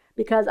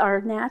because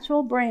our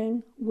natural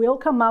brain will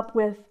come up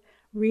with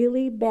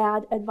really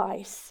bad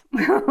advice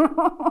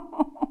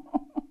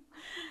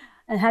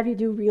and have you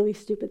do really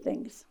stupid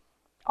things,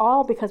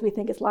 all because we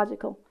think it's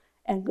logical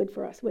and good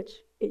for us,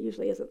 which it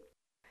usually isn't.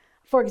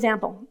 For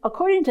example,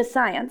 according to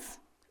science,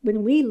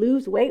 when we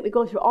lose weight, we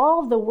go through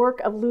all the work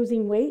of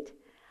losing weight,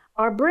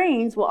 our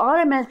brains will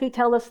automatically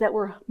tell us that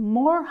we're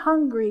more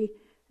hungry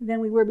than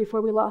we were before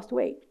we lost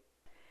weight,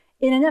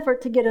 in an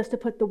effort to get us to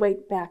put the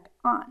weight back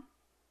on.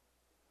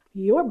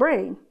 Your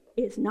brain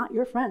is not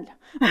your friend.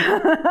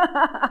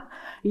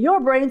 Your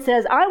brain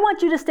says, I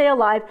want you to stay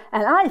alive,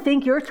 and I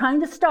think you're trying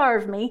to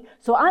starve me,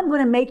 so I'm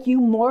going to make you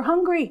more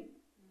hungry.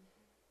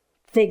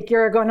 Think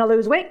you're going to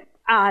lose weight?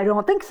 I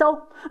don't think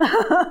so.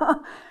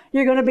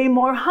 You're going to be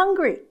more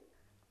hungry.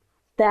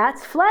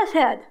 That's flesh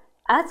head.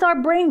 That's our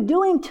brain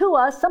doing to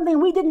us something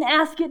we didn't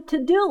ask it to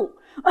do.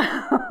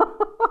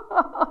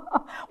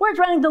 We're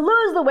trying to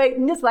lose the weight,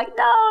 and it's like,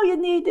 no, you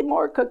need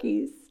more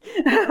cookies.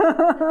 You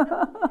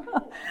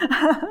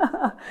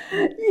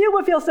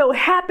will feel so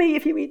happy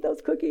if you eat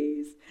those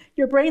cookies.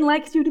 Your brain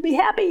likes you to be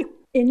happy.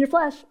 in your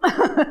flesh.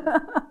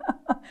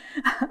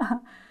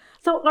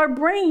 So our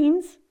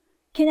brains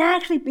can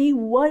actually be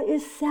what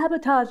is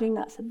sabotaging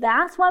us.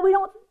 That's why we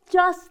don't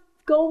just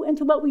go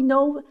into what we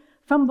know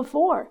from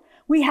before.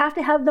 We have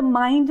to have the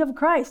mind of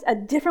Christ, a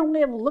different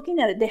way of looking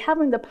at it. They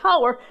having the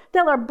power to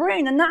tell our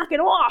brain to knock it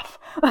off.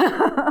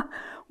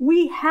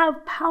 We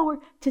have power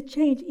to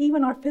change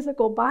even our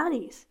physical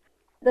bodies.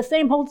 The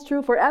same holds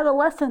true for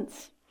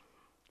adolescents.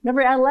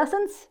 Remember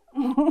adolescents?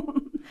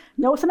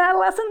 Know some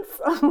adolescents?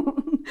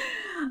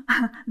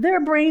 Their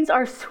brains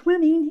are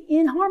swimming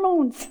in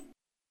hormones.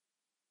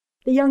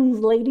 The young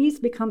ladies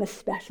become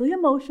especially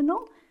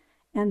emotional,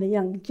 and the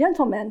young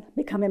gentlemen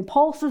become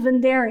impulsive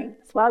and daring.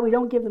 That's why we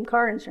don't give them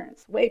car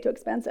insurance. Way too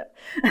expensive.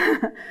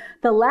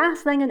 The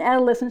last thing an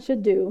adolescent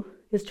should do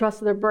is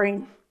trust their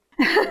brain.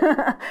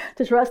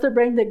 To trust their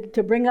brain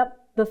to bring up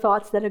the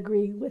thoughts that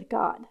agree with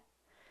God.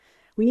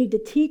 We need to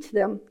teach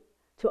them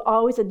to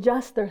always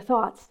adjust their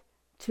thoughts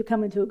to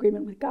come into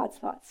agreement with God's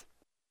thoughts.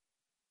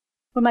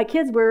 When my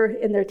kids were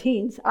in their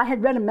teens, I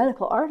had read a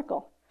medical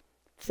article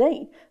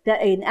saying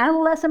that an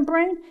adolescent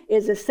brain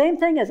is the same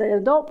thing as an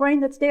adult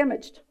brain that's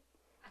damaged.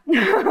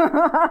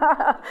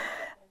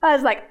 I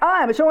was like,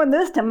 I'm showing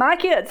this to my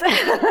kids. And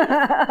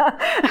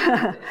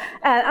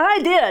I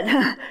did.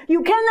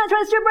 You cannot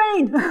trust your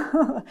brain.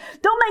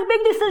 Don't make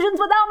big decisions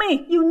without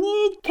me. You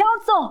need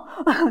counsel.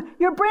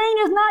 Your brain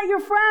is not your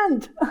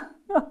friend.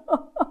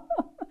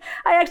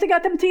 I actually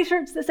got them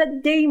t-shirts that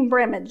said Dame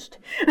Bramaged.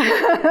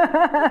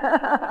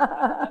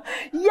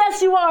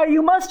 Yes, you are.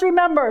 You must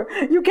remember.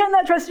 You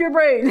cannot trust your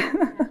brain.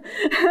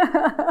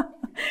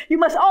 You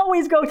must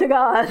always go to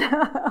God.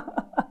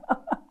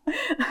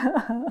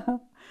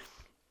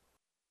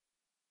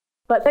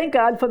 But thank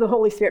God for the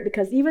Holy Spirit,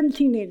 because even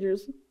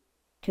teenagers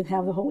can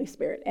have the Holy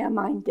Spirit, and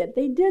mine did.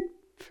 They did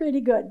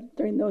pretty good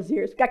during those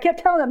years. I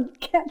kept telling them,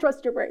 can't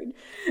trust your brain.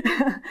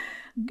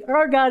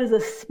 Our God is a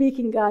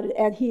speaking God,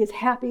 and he is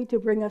happy to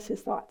bring us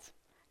his thoughts.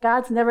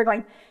 God's never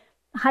going,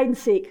 hide and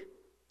seek.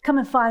 Come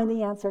and find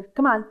the answer.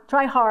 Come on,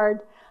 try hard.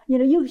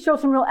 You show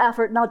some real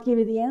effort, and I'll give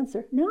you the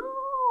answer.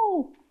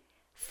 No,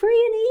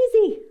 free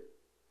and easy.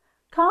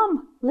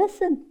 Come,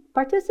 listen.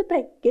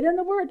 Participate, get in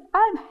the Word.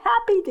 I'm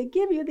happy to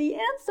give you the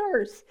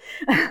answers.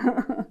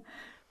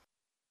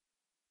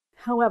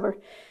 However,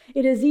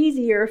 it is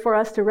easier for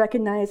us to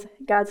recognize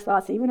God's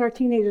thoughts, even our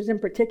teenagers in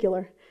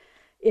particular,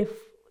 if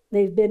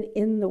they've been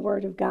in the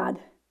Word of God,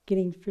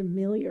 getting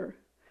familiar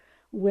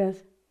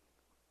with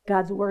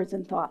God's words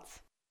and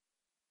thoughts.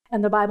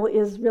 And the Bible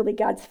is really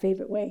God's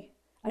favorite way,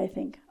 I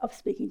think, of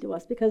speaking to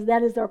us, because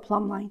that is our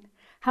plumb line.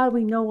 How do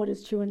we know what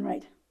is true and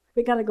right?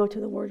 We got to go to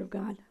the Word of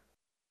God.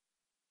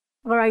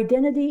 Our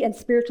identity and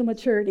spiritual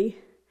maturity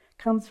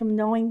comes from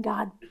knowing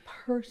God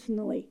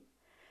personally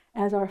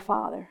as our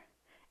Father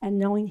and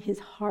knowing his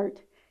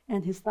heart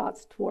and his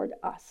thoughts toward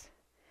us.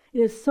 It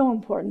is so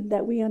important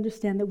that we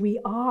understand that we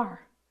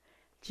are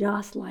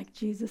just like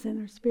Jesus in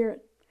our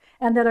spirit,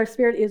 and that our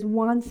spirit is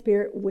one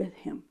spirit with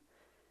him.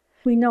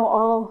 We know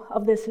all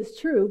of this is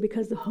true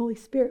because the Holy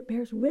Spirit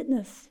bears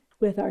witness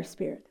with our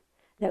spirit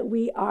that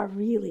we are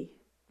really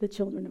the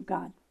children of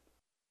God.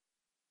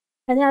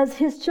 And as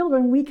his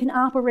children, we can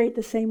operate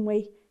the same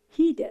way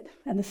he did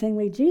and the same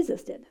way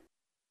Jesus did.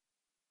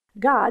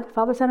 God,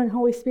 Father, Son, and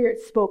Holy Spirit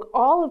spoke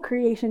all of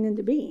creation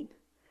into being.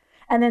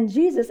 And then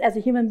Jesus, as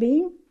a human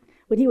being,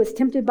 when he was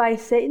tempted by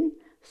Satan,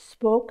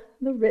 spoke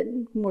the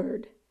written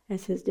word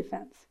as his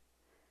defense.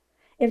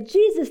 If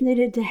Jesus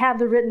needed to have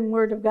the written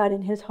word of God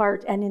in his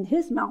heart and in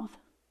his mouth,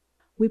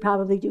 we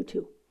probably do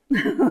too.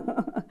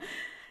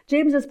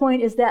 James's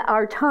point is that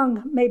our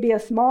tongue may be a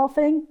small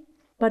thing,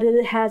 but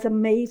it has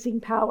amazing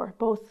power,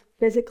 both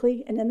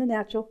physically and in the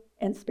natural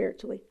and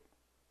spiritually.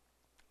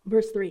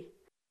 Verse 3.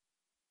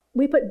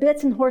 We put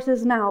bits in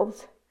horses'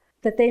 mouths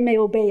that they may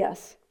obey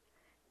us,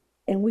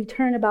 and we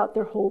turn about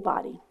their whole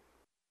body.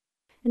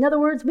 In other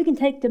words, we can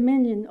take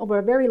dominion over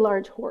a very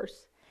large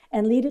horse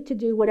and lead it to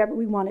do whatever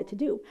we want it to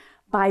do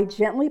by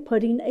gently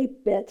putting a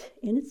bit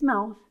in its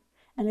mouth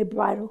and a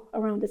bridle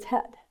around its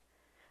head.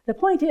 The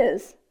point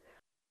is,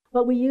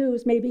 what we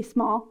use may be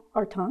small,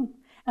 our tongue,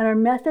 and our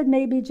method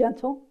may be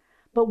gentle,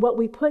 but what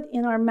we put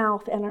in our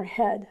mouth and our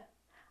head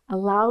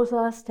allows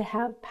us to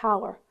have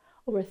power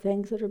over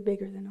things that are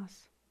bigger than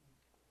us.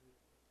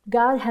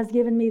 God has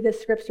given me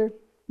this scripture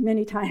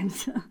many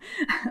times.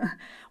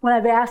 When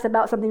I've asked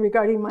about something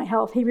regarding my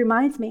health, he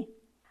reminds me,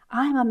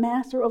 I'm a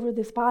master over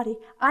this body.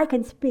 I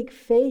can speak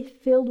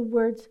faith-filled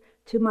words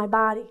to my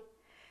body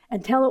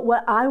and tell it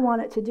what I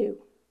want it to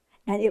do,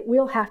 and it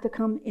will have to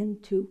come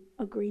into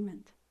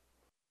agreement.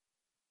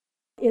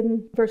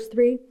 In verse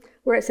 3,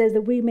 where it says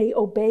that we may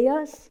obey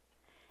us,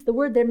 the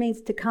word there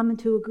means to come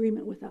into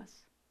agreement with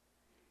us.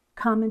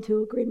 Come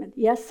into agreement.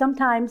 Yes,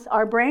 sometimes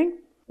our brain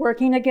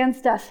working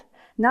against us,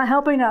 not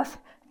helping us,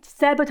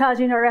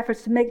 sabotaging our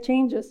efforts to make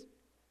changes.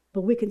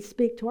 But we can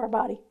speak to our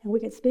body, and we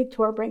can speak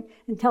to our brain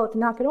and tell it to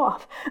knock it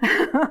off.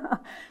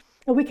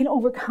 And we can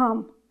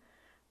overcome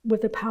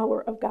with the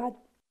power of God.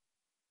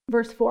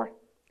 Verse 4,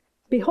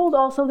 behold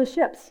also the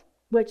ships,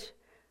 which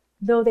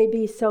though they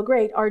be so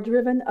great, are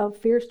driven of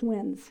fierce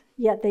winds,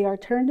 yet they are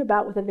turned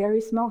about with a very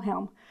small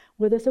helm,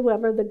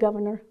 whithersoever the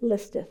governor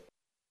listeth.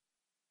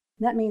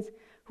 That means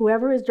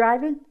whoever is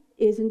driving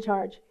is in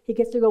charge. He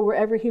gets to go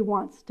wherever he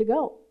wants to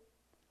go.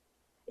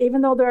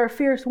 Even though there are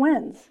fierce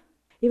winds,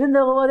 even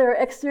though there are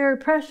exterior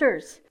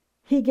pressures,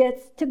 he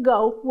gets to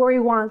go where he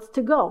wants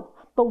to go.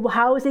 But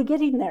how is he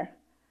getting there?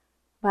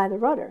 By the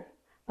rudder,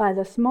 by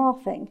the small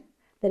thing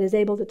that is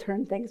able to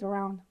turn things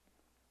around.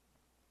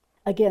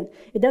 Again,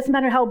 it doesn't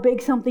matter how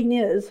big something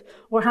is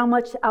or how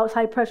much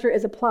outside pressure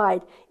is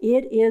applied.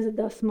 It is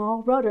the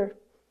small rudder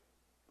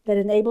that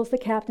enables the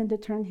captain to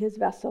turn his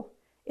vessel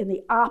in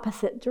the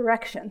opposite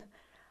direction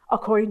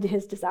according to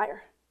his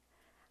desire.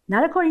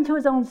 Not according to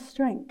his own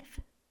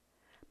strength,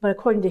 but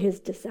according to his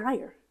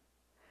desire.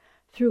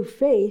 Through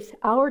faith,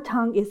 our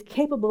tongue is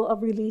capable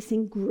of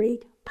releasing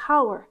great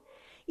power,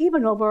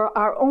 even over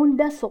our own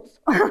vessels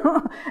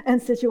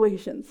and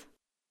situations.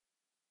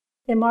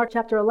 In Mark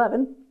chapter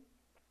 11,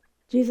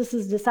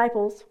 Jesus'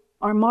 disciples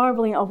are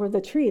marveling over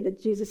the tree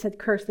that Jesus had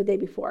cursed the day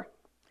before.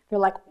 They're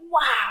like,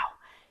 wow,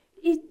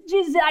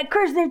 Jesus, I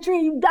cursed the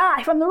tree, you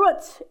die from the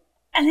roots.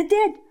 And it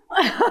did.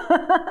 And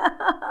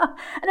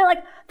they're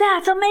like,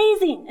 that's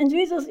amazing. And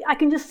Jesus, I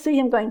can just see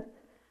him going,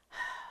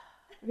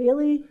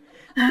 really?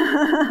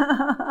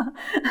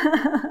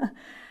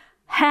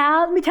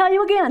 Let me tell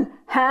you again,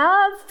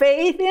 have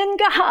faith in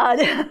God.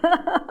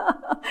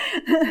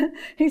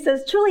 He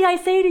says, truly I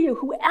say to you,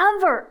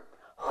 whoever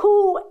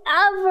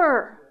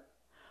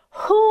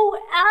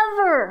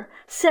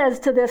says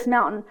to this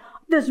mountain,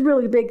 this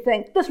really big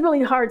thing, this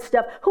really hard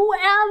stuff,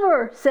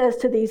 whoever says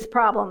to these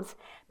problems,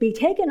 be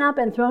taken up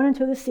and thrown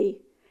into the sea,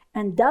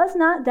 and does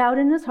not doubt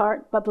in his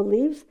heart, but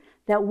believes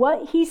that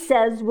what he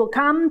says will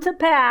come to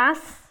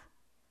pass,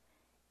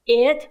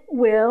 it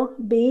will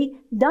be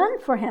done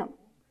for him.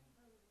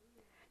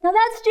 Now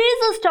that's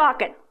Jesus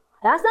talking.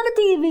 That's not a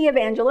TV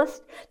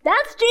evangelist.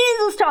 That's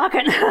Jesus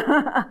talking.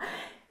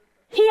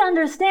 He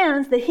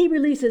understands that he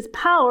releases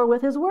power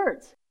with his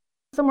words.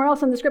 Somewhere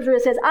else in the scripture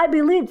it says, I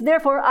believed,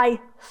 therefore I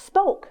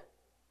spoke.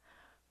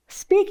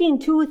 Speaking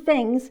to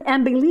things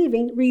and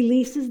believing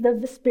releases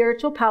the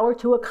spiritual power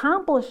to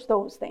accomplish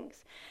those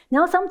things.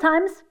 Now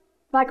sometimes,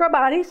 like our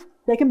bodies,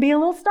 they can be a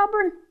little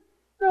stubborn.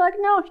 They're like,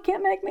 no, you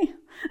can't make me.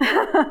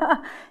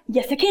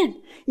 Yes, I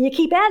can. You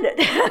keep at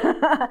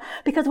it.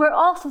 Because we're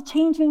also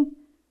changing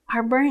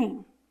our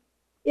brain.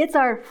 It's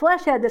our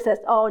flesh head that says,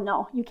 oh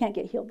no, you can't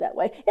get healed that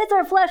way. It's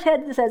our flesh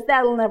head that says,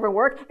 that'll never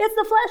work. It's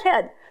the flesh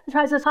head that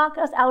tries to talk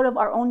us out of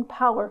our own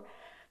power.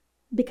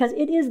 Because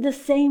it is the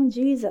same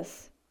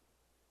Jesus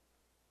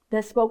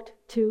that spoke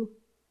to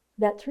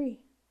that tree.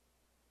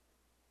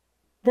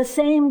 The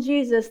same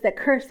Jesus that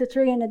cursed the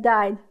tree and it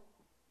died.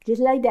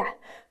 Just like that.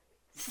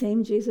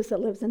 Same Jesus that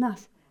lives in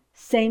us.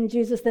 Same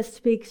Jesus that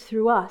speaks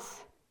through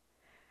us.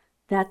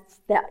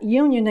 That's that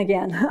union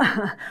again.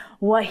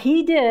 What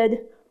he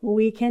did,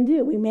 we can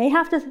do. We may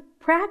have to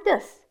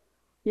practice.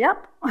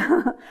 Yep.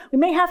 We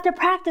may have to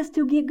practice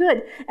to get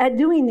good at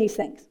doing these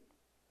things.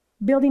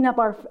 Building up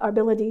our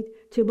ability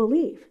to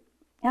believe.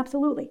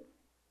 Absolutely.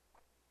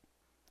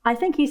 I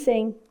think he's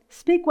saying,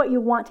 speak what you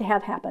want to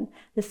have happen.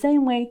 The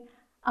same way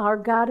our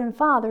God and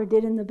Father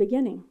did in the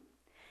beginning.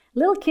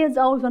 Little kids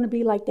always want to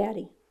be like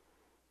Daddy.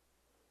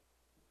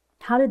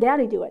 How did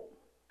Daddy do it?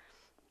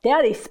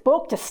 Daddy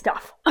spoke to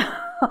stuff.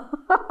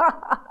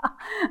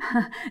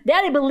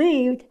 Daddy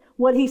believed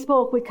what he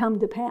spoke would come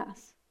to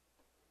pass.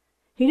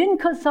 He didn't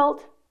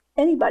consult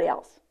anybody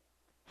else.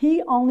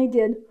 He only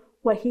did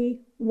what he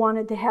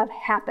wanted to have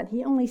happen.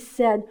 He only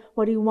said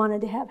what he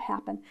wanted to have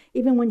happen,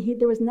 even when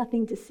there was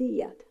nothing to see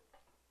yet.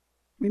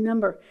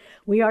 Remember,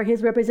 we are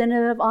his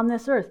representative on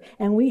this earth,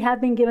 and we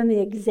have been given the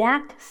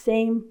exact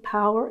same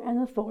power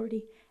and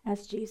authority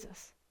as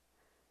Jesus.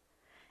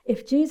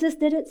 If Jesus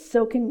did it,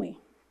 so can we.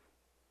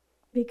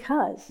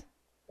 Because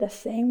the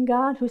same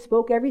God who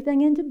spoke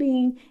everything into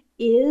being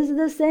is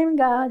the same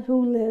God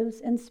who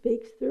lives and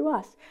speaks through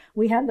us.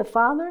 We have the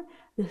Father,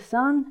 the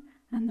Son,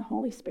 and the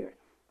Holy Spirit.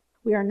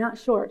 We are not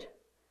short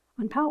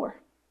on power.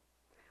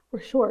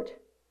 We're short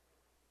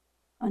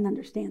on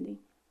understanding.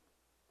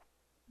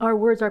 Our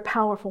words are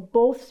powerful,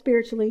 both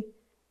spiritually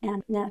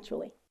and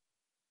naturally.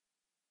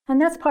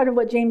 And that's part of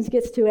what James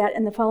gets to at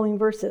in the following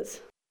verses.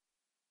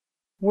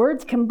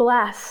 Words can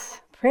bless.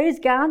 Praise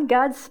God,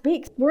 God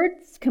speaks.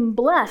 Words can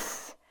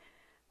bless,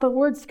 but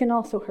words can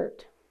also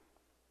hurt.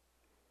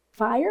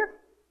 Fire?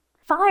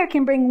 Fire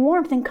can bring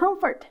warmth and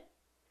comfort,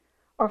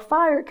 or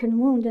fire can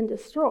wound and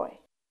destroy.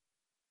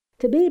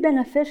 To be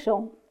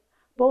beneficial,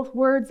 both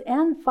words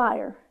and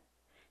fire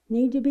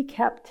need to be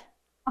kept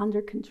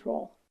under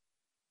control.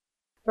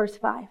 Verse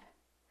 5.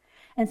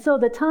 And so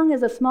the tongue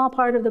is a small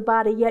part of the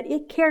body, yet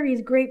it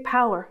carries great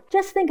power.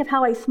 Just think of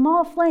how a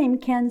small flame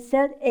can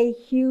set a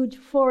huge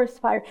forest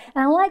fire.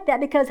 And I like that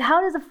because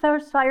how does a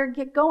forest fire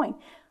get going?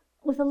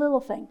 With a little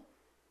thing.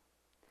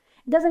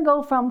 It doesn't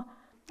go from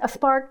a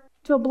spark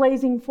to a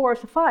blazing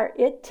forest fire.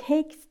 It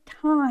takes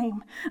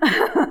time.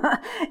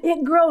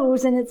 It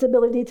grows in its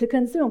ability to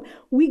consume.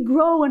 We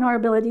grow in our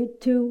ability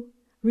to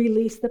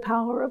release the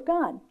power of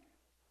God.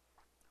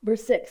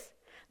 Verse 6,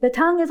 the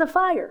tongue is a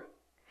fire.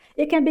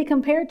 It can be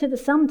compared to the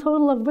sum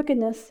total of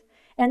wickedness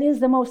and is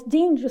the most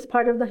dangerous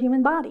part of the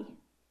human body.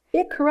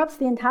 It corrupts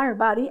the entire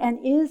body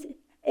and is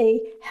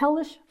a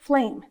hellish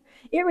flame.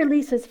 It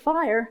releases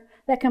fire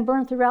that can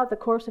burn throughout the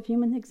course of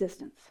human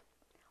existence.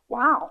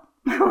 Wow.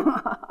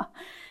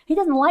 He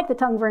doesn't like the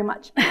tongue very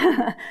much.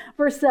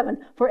 Verse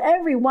 7, for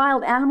every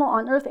wild animal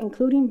on earth,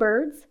 including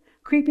birds,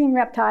 creeping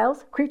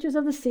reptiles, creatures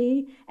of the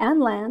sea and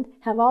land,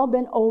 have all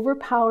been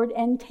overpowered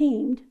and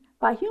tamed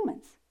by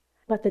humans.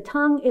 But the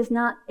tongue is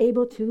not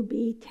able to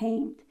be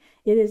tamed.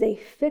 It is a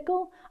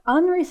fickle,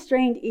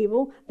 unrestrained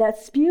evil that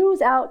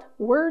spews out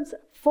words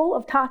full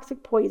of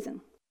toxic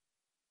poison.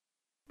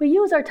 We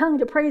use our tongue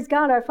to praise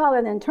God our Father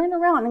and then turn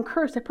around and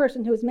curse a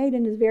person who is made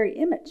in his very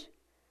image.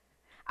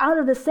 Out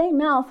of the same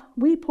mouth,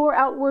 we pour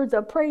out words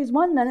of praise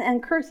one minute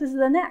and curses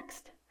the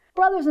next.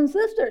 Brothers and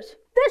sisters,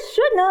 this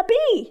should not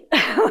be.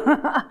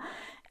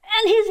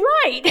 And he's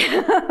right.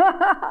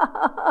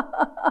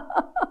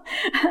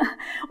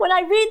 When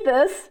I read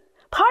this,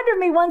 part of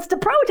me wants to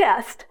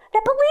protest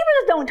that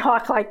believers don't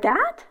talk like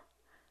that.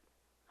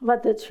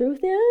 But the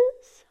truth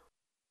is,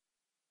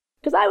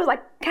 because I was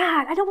like,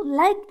 God, I don't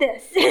like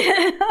this.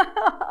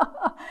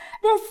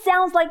 This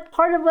sounds like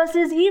part of us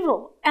is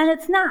evil, and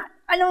it's not.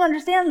 I don't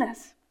understand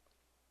this.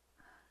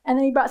 And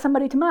then he brought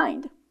somebody to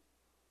mind.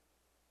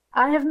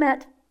 I have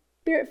met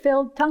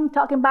Spirit-filled,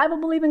 tongue-talking,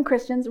 Bible-believing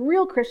Christians,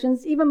 real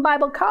Christians, even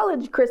Bible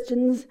college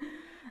Christians,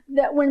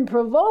 that when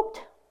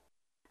provoked,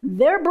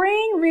 their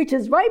brain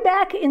reaches right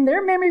back in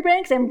their memory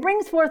banks and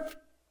brings forth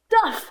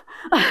stuff.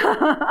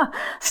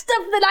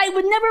 Stuff that I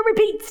would never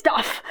repeat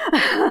stuff.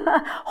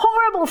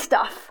 Horrible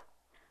stuff.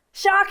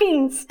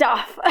 Shocking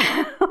stuff.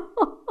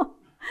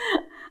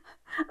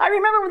 I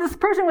remember when this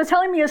person was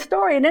telling me a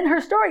story, and in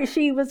her story,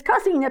 she was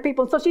cussing at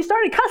people, so she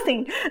started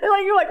cussing.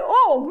 And you're like,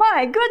 oh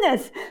my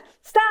goodness,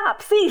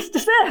 stop, cease,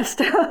 desist.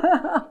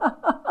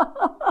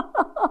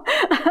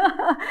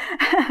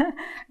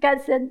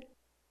 God said,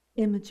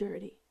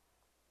 immaturity.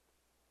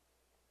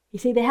 You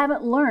see, they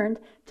haven't learned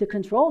to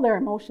control their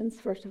emotions,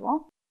 first of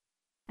all,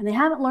 and they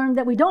haven't learned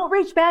that we don't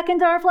reach back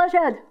into our flesh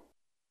head.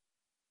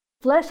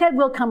 Flesh head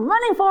will come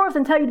running forth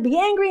and tell you to be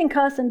angry and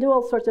cuss and do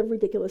all sorts of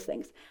ridiculous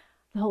things.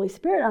 The Holy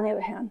Spirit, on the other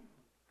hand,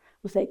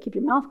 will say, keep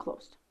your mouth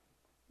closed.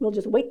 We'll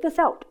just wait this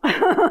out.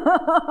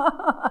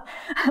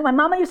 My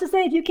mama used to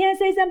say, if you can't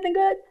say something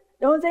good,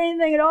 don't say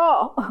anything at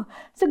all.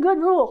 It's a good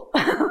rule.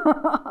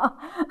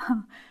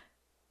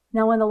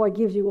 Now, when the Lord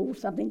gives you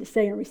something to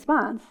say in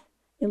response,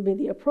 it'll be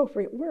the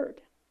appropriate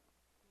word.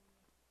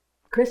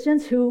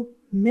 Christians who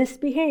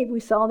misbehave, we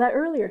saw that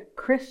earlier.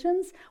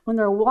 Christians, when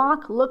their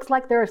walk looks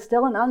like they're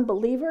still an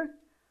unbeliever,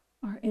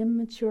 are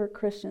immature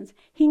Christians.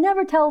 He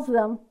never tells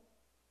them,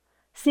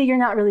 see, you're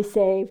not really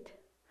saved.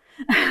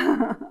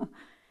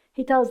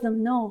 He tells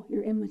them, no,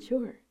 you're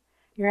immature.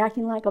 You're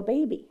acting like a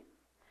baby.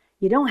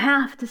 You don't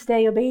have to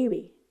stay a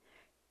baby.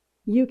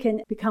 You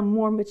can become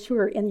more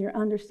mature in your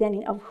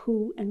understanding of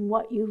who and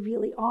what you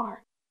really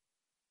are.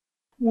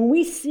 When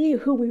we see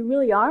who we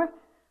really are,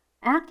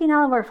 acting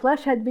out of our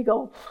flesh head, we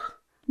go,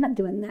 I'm not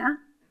doing that.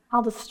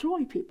 I'll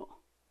destroy people.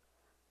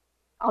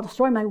 I'll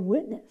destroy my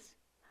witness.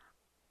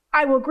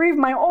 I will grieve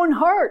my own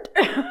heart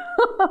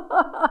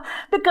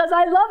because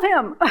I love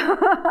him. And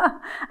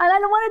I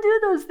don't want to do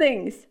those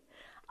things.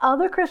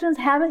 Other Christians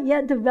haven't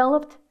yet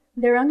developed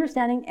their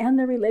understanding and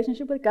their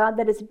relationship with God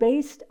that is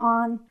based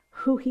on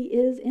who he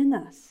is in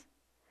us.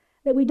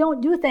 That we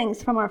don't do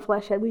things from our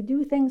flesh head. We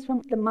do things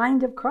from the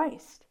mind of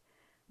Christ.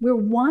 We're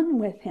one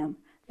with him.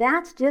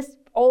 That's just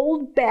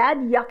old, bad,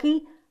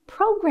 yucky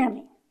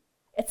programming.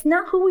 It's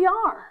not who we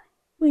are.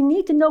 We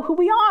need to know who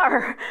we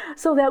are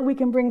so that we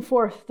can bring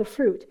forth the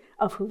fruit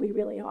of who we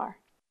really are.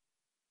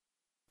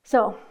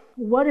 So,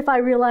 what if I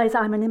realize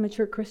I'm an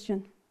immature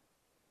Christian?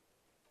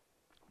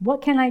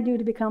 What can I do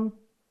to become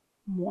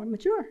more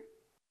mature?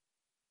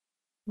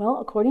 Well,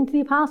 according to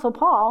the Apostle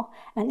Paul,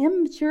 an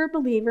immature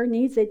believer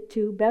needs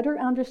to better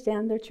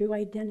understand their true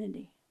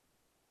identity.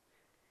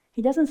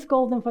 He doesn't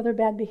scold them for their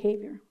bad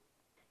behavior.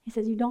 He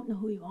says, you don't know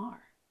who you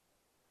are.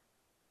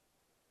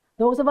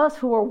 Those of us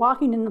who are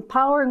walking in the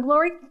power and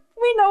glory,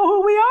 we know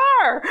who we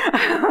are.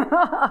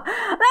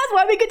 That's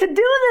why we get to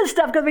do this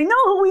stuff, because we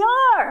know who we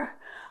are.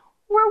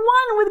 We're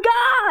one with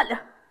God.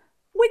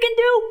 We can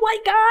do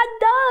what God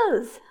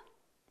does.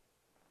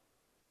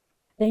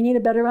 They need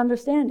a better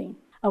understanding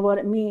of what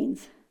it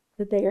means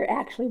that they are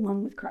actually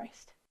one with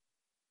Christ.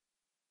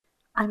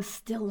 I'm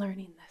still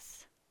learning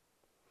this.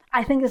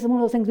 I think this is one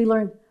of those things we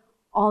learn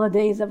all the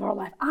days of our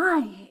life.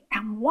 I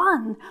am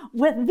one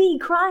with thee,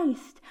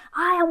 Christ.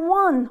 I am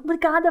one with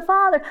God the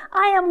Father.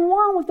 I am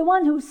one with the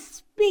one who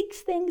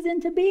speaks things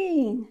into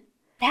being.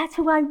 That's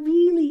who I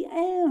really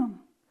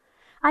am.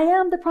 I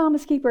am the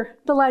promise keeper,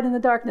 the light in the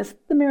darkness,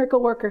 the miracle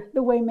worker,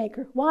 the way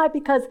maker. Why?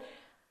 Because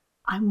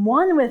I'm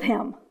one with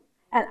him.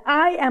 And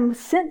I am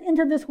sent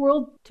into this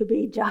world to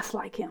be just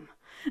like him.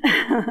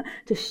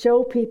 To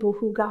show people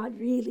who God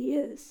really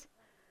is.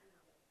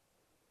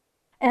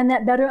 And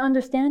that better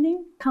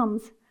understanding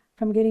comes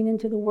from getting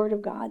into the Word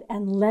of God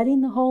and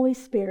letting the Holy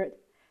Spirit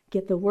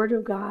get the Word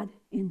of God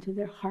into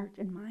their heart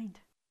and mind.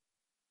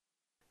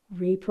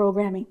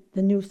 Reprogramming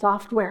the new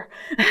software.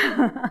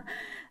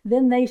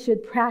 Then they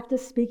should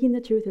practice speaking the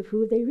truth of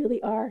who they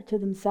really are to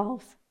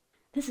themselves.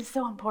 This is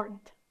so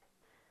important.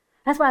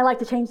 That's why I like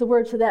to change the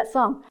words to that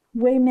song.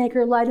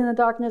 Waymaker, light in the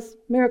darkness,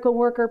 miracle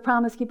worker,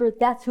 promise keeper.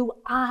 That's who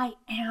I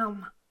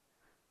am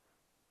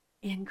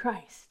in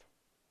Christ.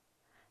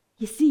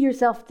 You see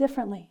yourself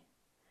differently.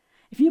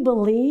 If you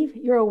believe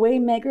you're a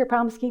waymaker,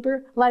 promise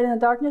keeper, light in the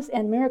darkness,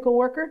 and miracle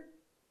worker,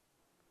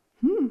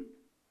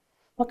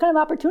 what kind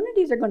of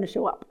opportunities are going to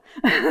show up?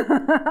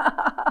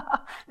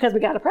 Because we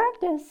got to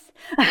practice.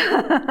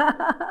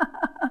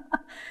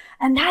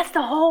 And that's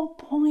the whole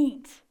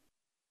point.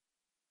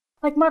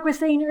 Like Mark was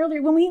saying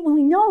earlier, when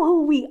we know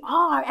who we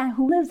are and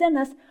who lives in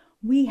us,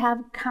 we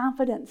have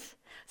confidence.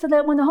 So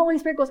that when the Holy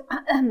Spirit goes,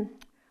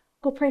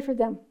 go pray for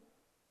them,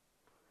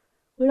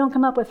 we don't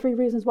come up with 3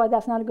 reasons why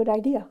that's not a good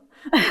idea.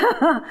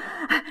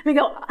 We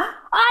go,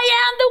 I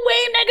am the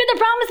waymaker, the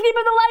promise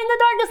keeper, the light in the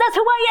darkness. That's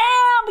who I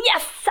am.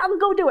 Yes, I'll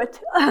go do it.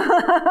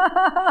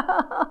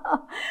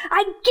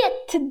 I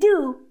get to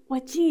do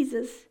what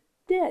Jesus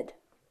did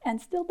and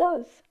still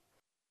does.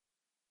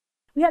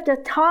 We have to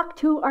talk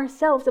to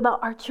ourselves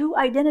about our true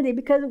identity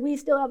because we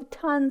still have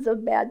tons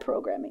of bad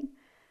programming.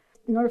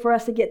 In order for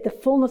us to get the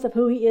fullness of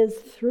who He is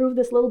through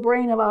this little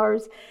brain of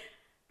ours,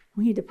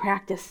 we need to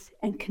practice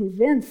and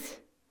convince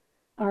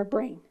our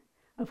brain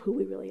of who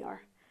we really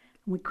are.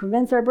 When we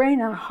convince our brain,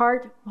 our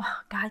heart,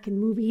 God can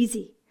move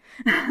easy.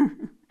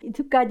 It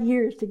took God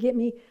years to get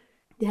me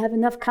to have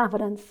enough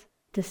confidence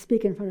to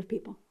speak in front of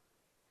people.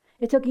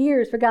 It took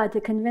years for God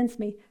to convince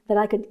me that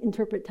I could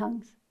interpret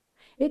tongues.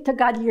 It took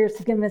God years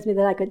to convince me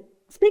that I could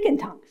speak in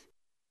tongues.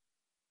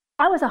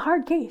 I was a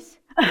hard case.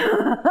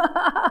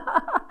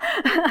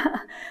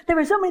 There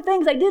were so many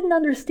things I didn't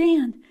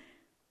understand.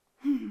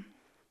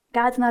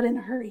 God's not in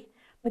a hurry,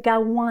 but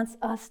God wants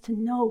us to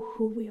know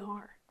who we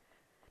are.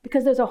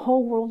 Because there's a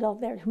whole world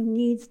out there who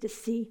needs to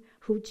see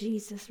who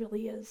Jesus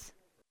really is.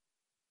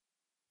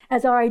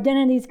 As our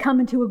identities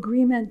come into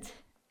agreement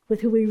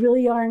with who we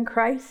really are in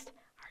Christ,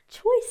 our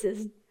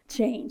choices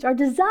change, our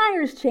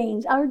desires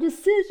change, our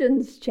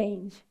decisions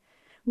change,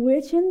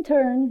 which in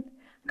turn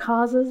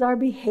causes our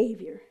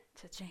behavior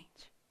to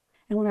change.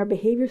 And when our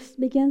behavior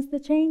begins to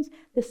change,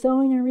 the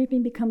sowing and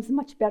reaping becomes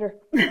much better.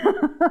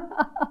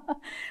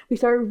 We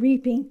start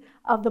reaping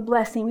of the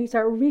blessing. We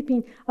start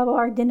reaping of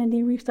our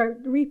identity. We start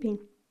reaping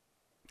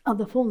of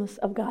the fullness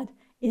of God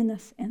in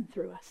us and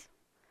through us.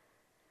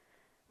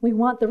 We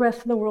want the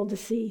rest of the world to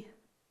see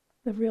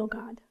the real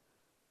God.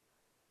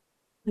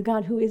 The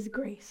God who is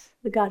grace.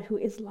 The God who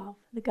is love.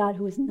 The God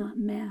who is not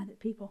mad at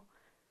people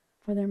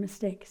for their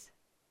mistakes.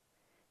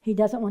 He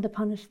doesn't want to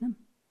punish them.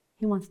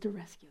 He wants to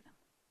rescue them.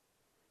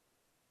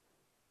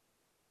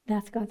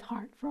 That's God's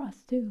heart for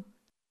us too.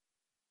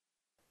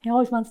 He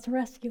always wants to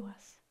rescue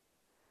us.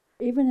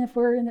 Even if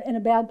we're in a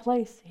bad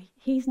place,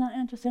 He's not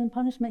interested in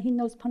punishment. He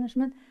knows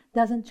punishment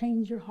doesn't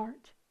change your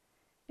heart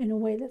in a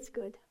way that's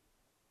good.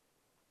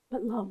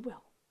 But love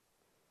will.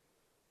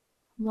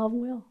 Love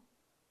will.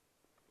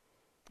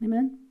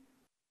 Amen?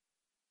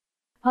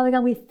 Father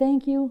God, we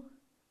thank You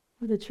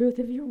for the truth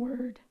of Your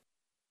word.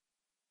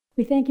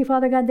 We thank You,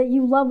 Father God, that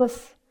You love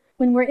us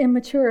when we're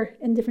immature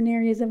in different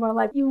areas of our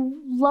life.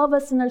 You love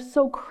us and are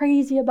so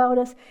crazy about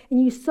us,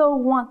 and You so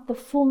want the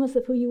fullness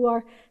of who You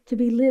are to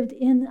be lived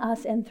in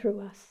us and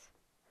through us.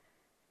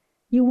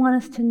 You want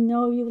us to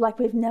know You like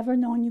we've never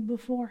known You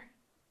before.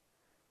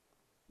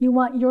 You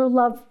want Your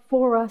love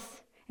for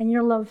us and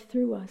Your love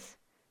through us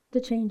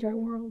to change our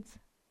worlds.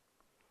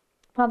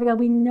 Father God,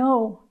 we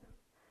know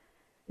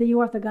that You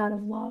are the God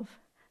of love,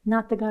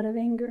 not the God of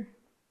anger.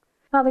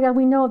 Father God,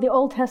 we know the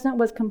Old Testament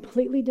was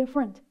completely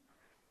different.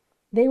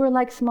 They were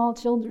like small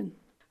children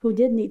who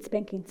did need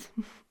spankings.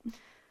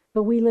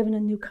 But we live in a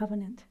new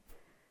covenant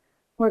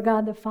where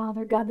God the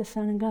Father, God the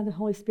Son, and God the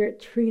Holy Spirit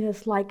treat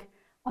us like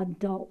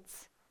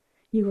adults.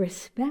 You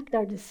respect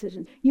our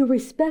decisions. You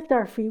respect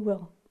our free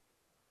will.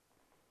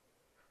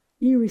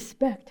 You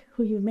respect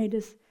who You've made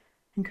us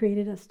and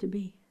created us to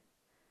be.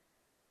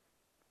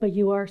 But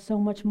You are so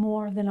much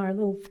more than our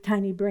little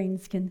tiny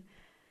brains can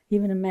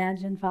even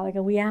imagine, Father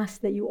God. We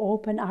ask that You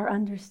open our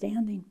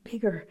understanding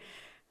bigger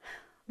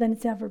than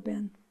it's ever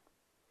been.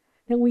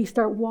 That we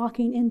start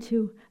walking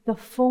into the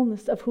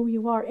fullness of who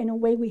You are in a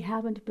way we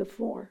haven't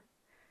before.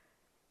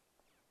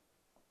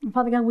 And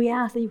Father God, we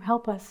ask that You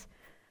help us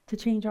to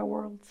change our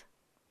worlds.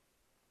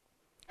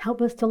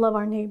 Help us to love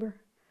our neighbor.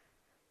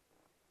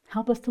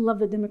 Help us to love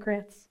the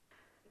Democrats.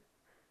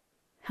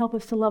 Help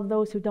us to love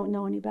those who don't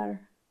know any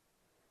better.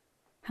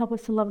 Help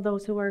us to love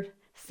those who are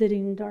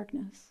sitting in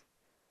darkness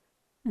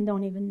and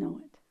don't even know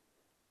it.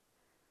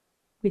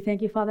 We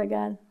thank You, Father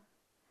God,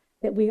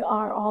 that we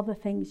are all the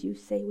things You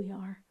say we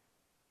are.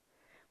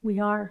 We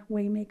are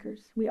waymakers.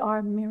 We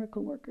are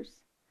miracle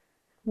workers.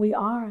 We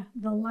are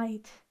the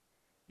light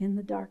in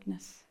the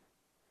darkness.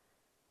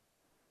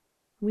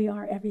 We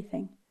are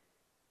everything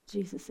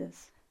Jesus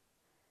is.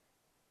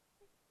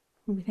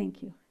 And we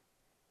thank You.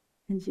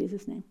 In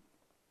Jesus' name,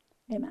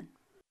 amen.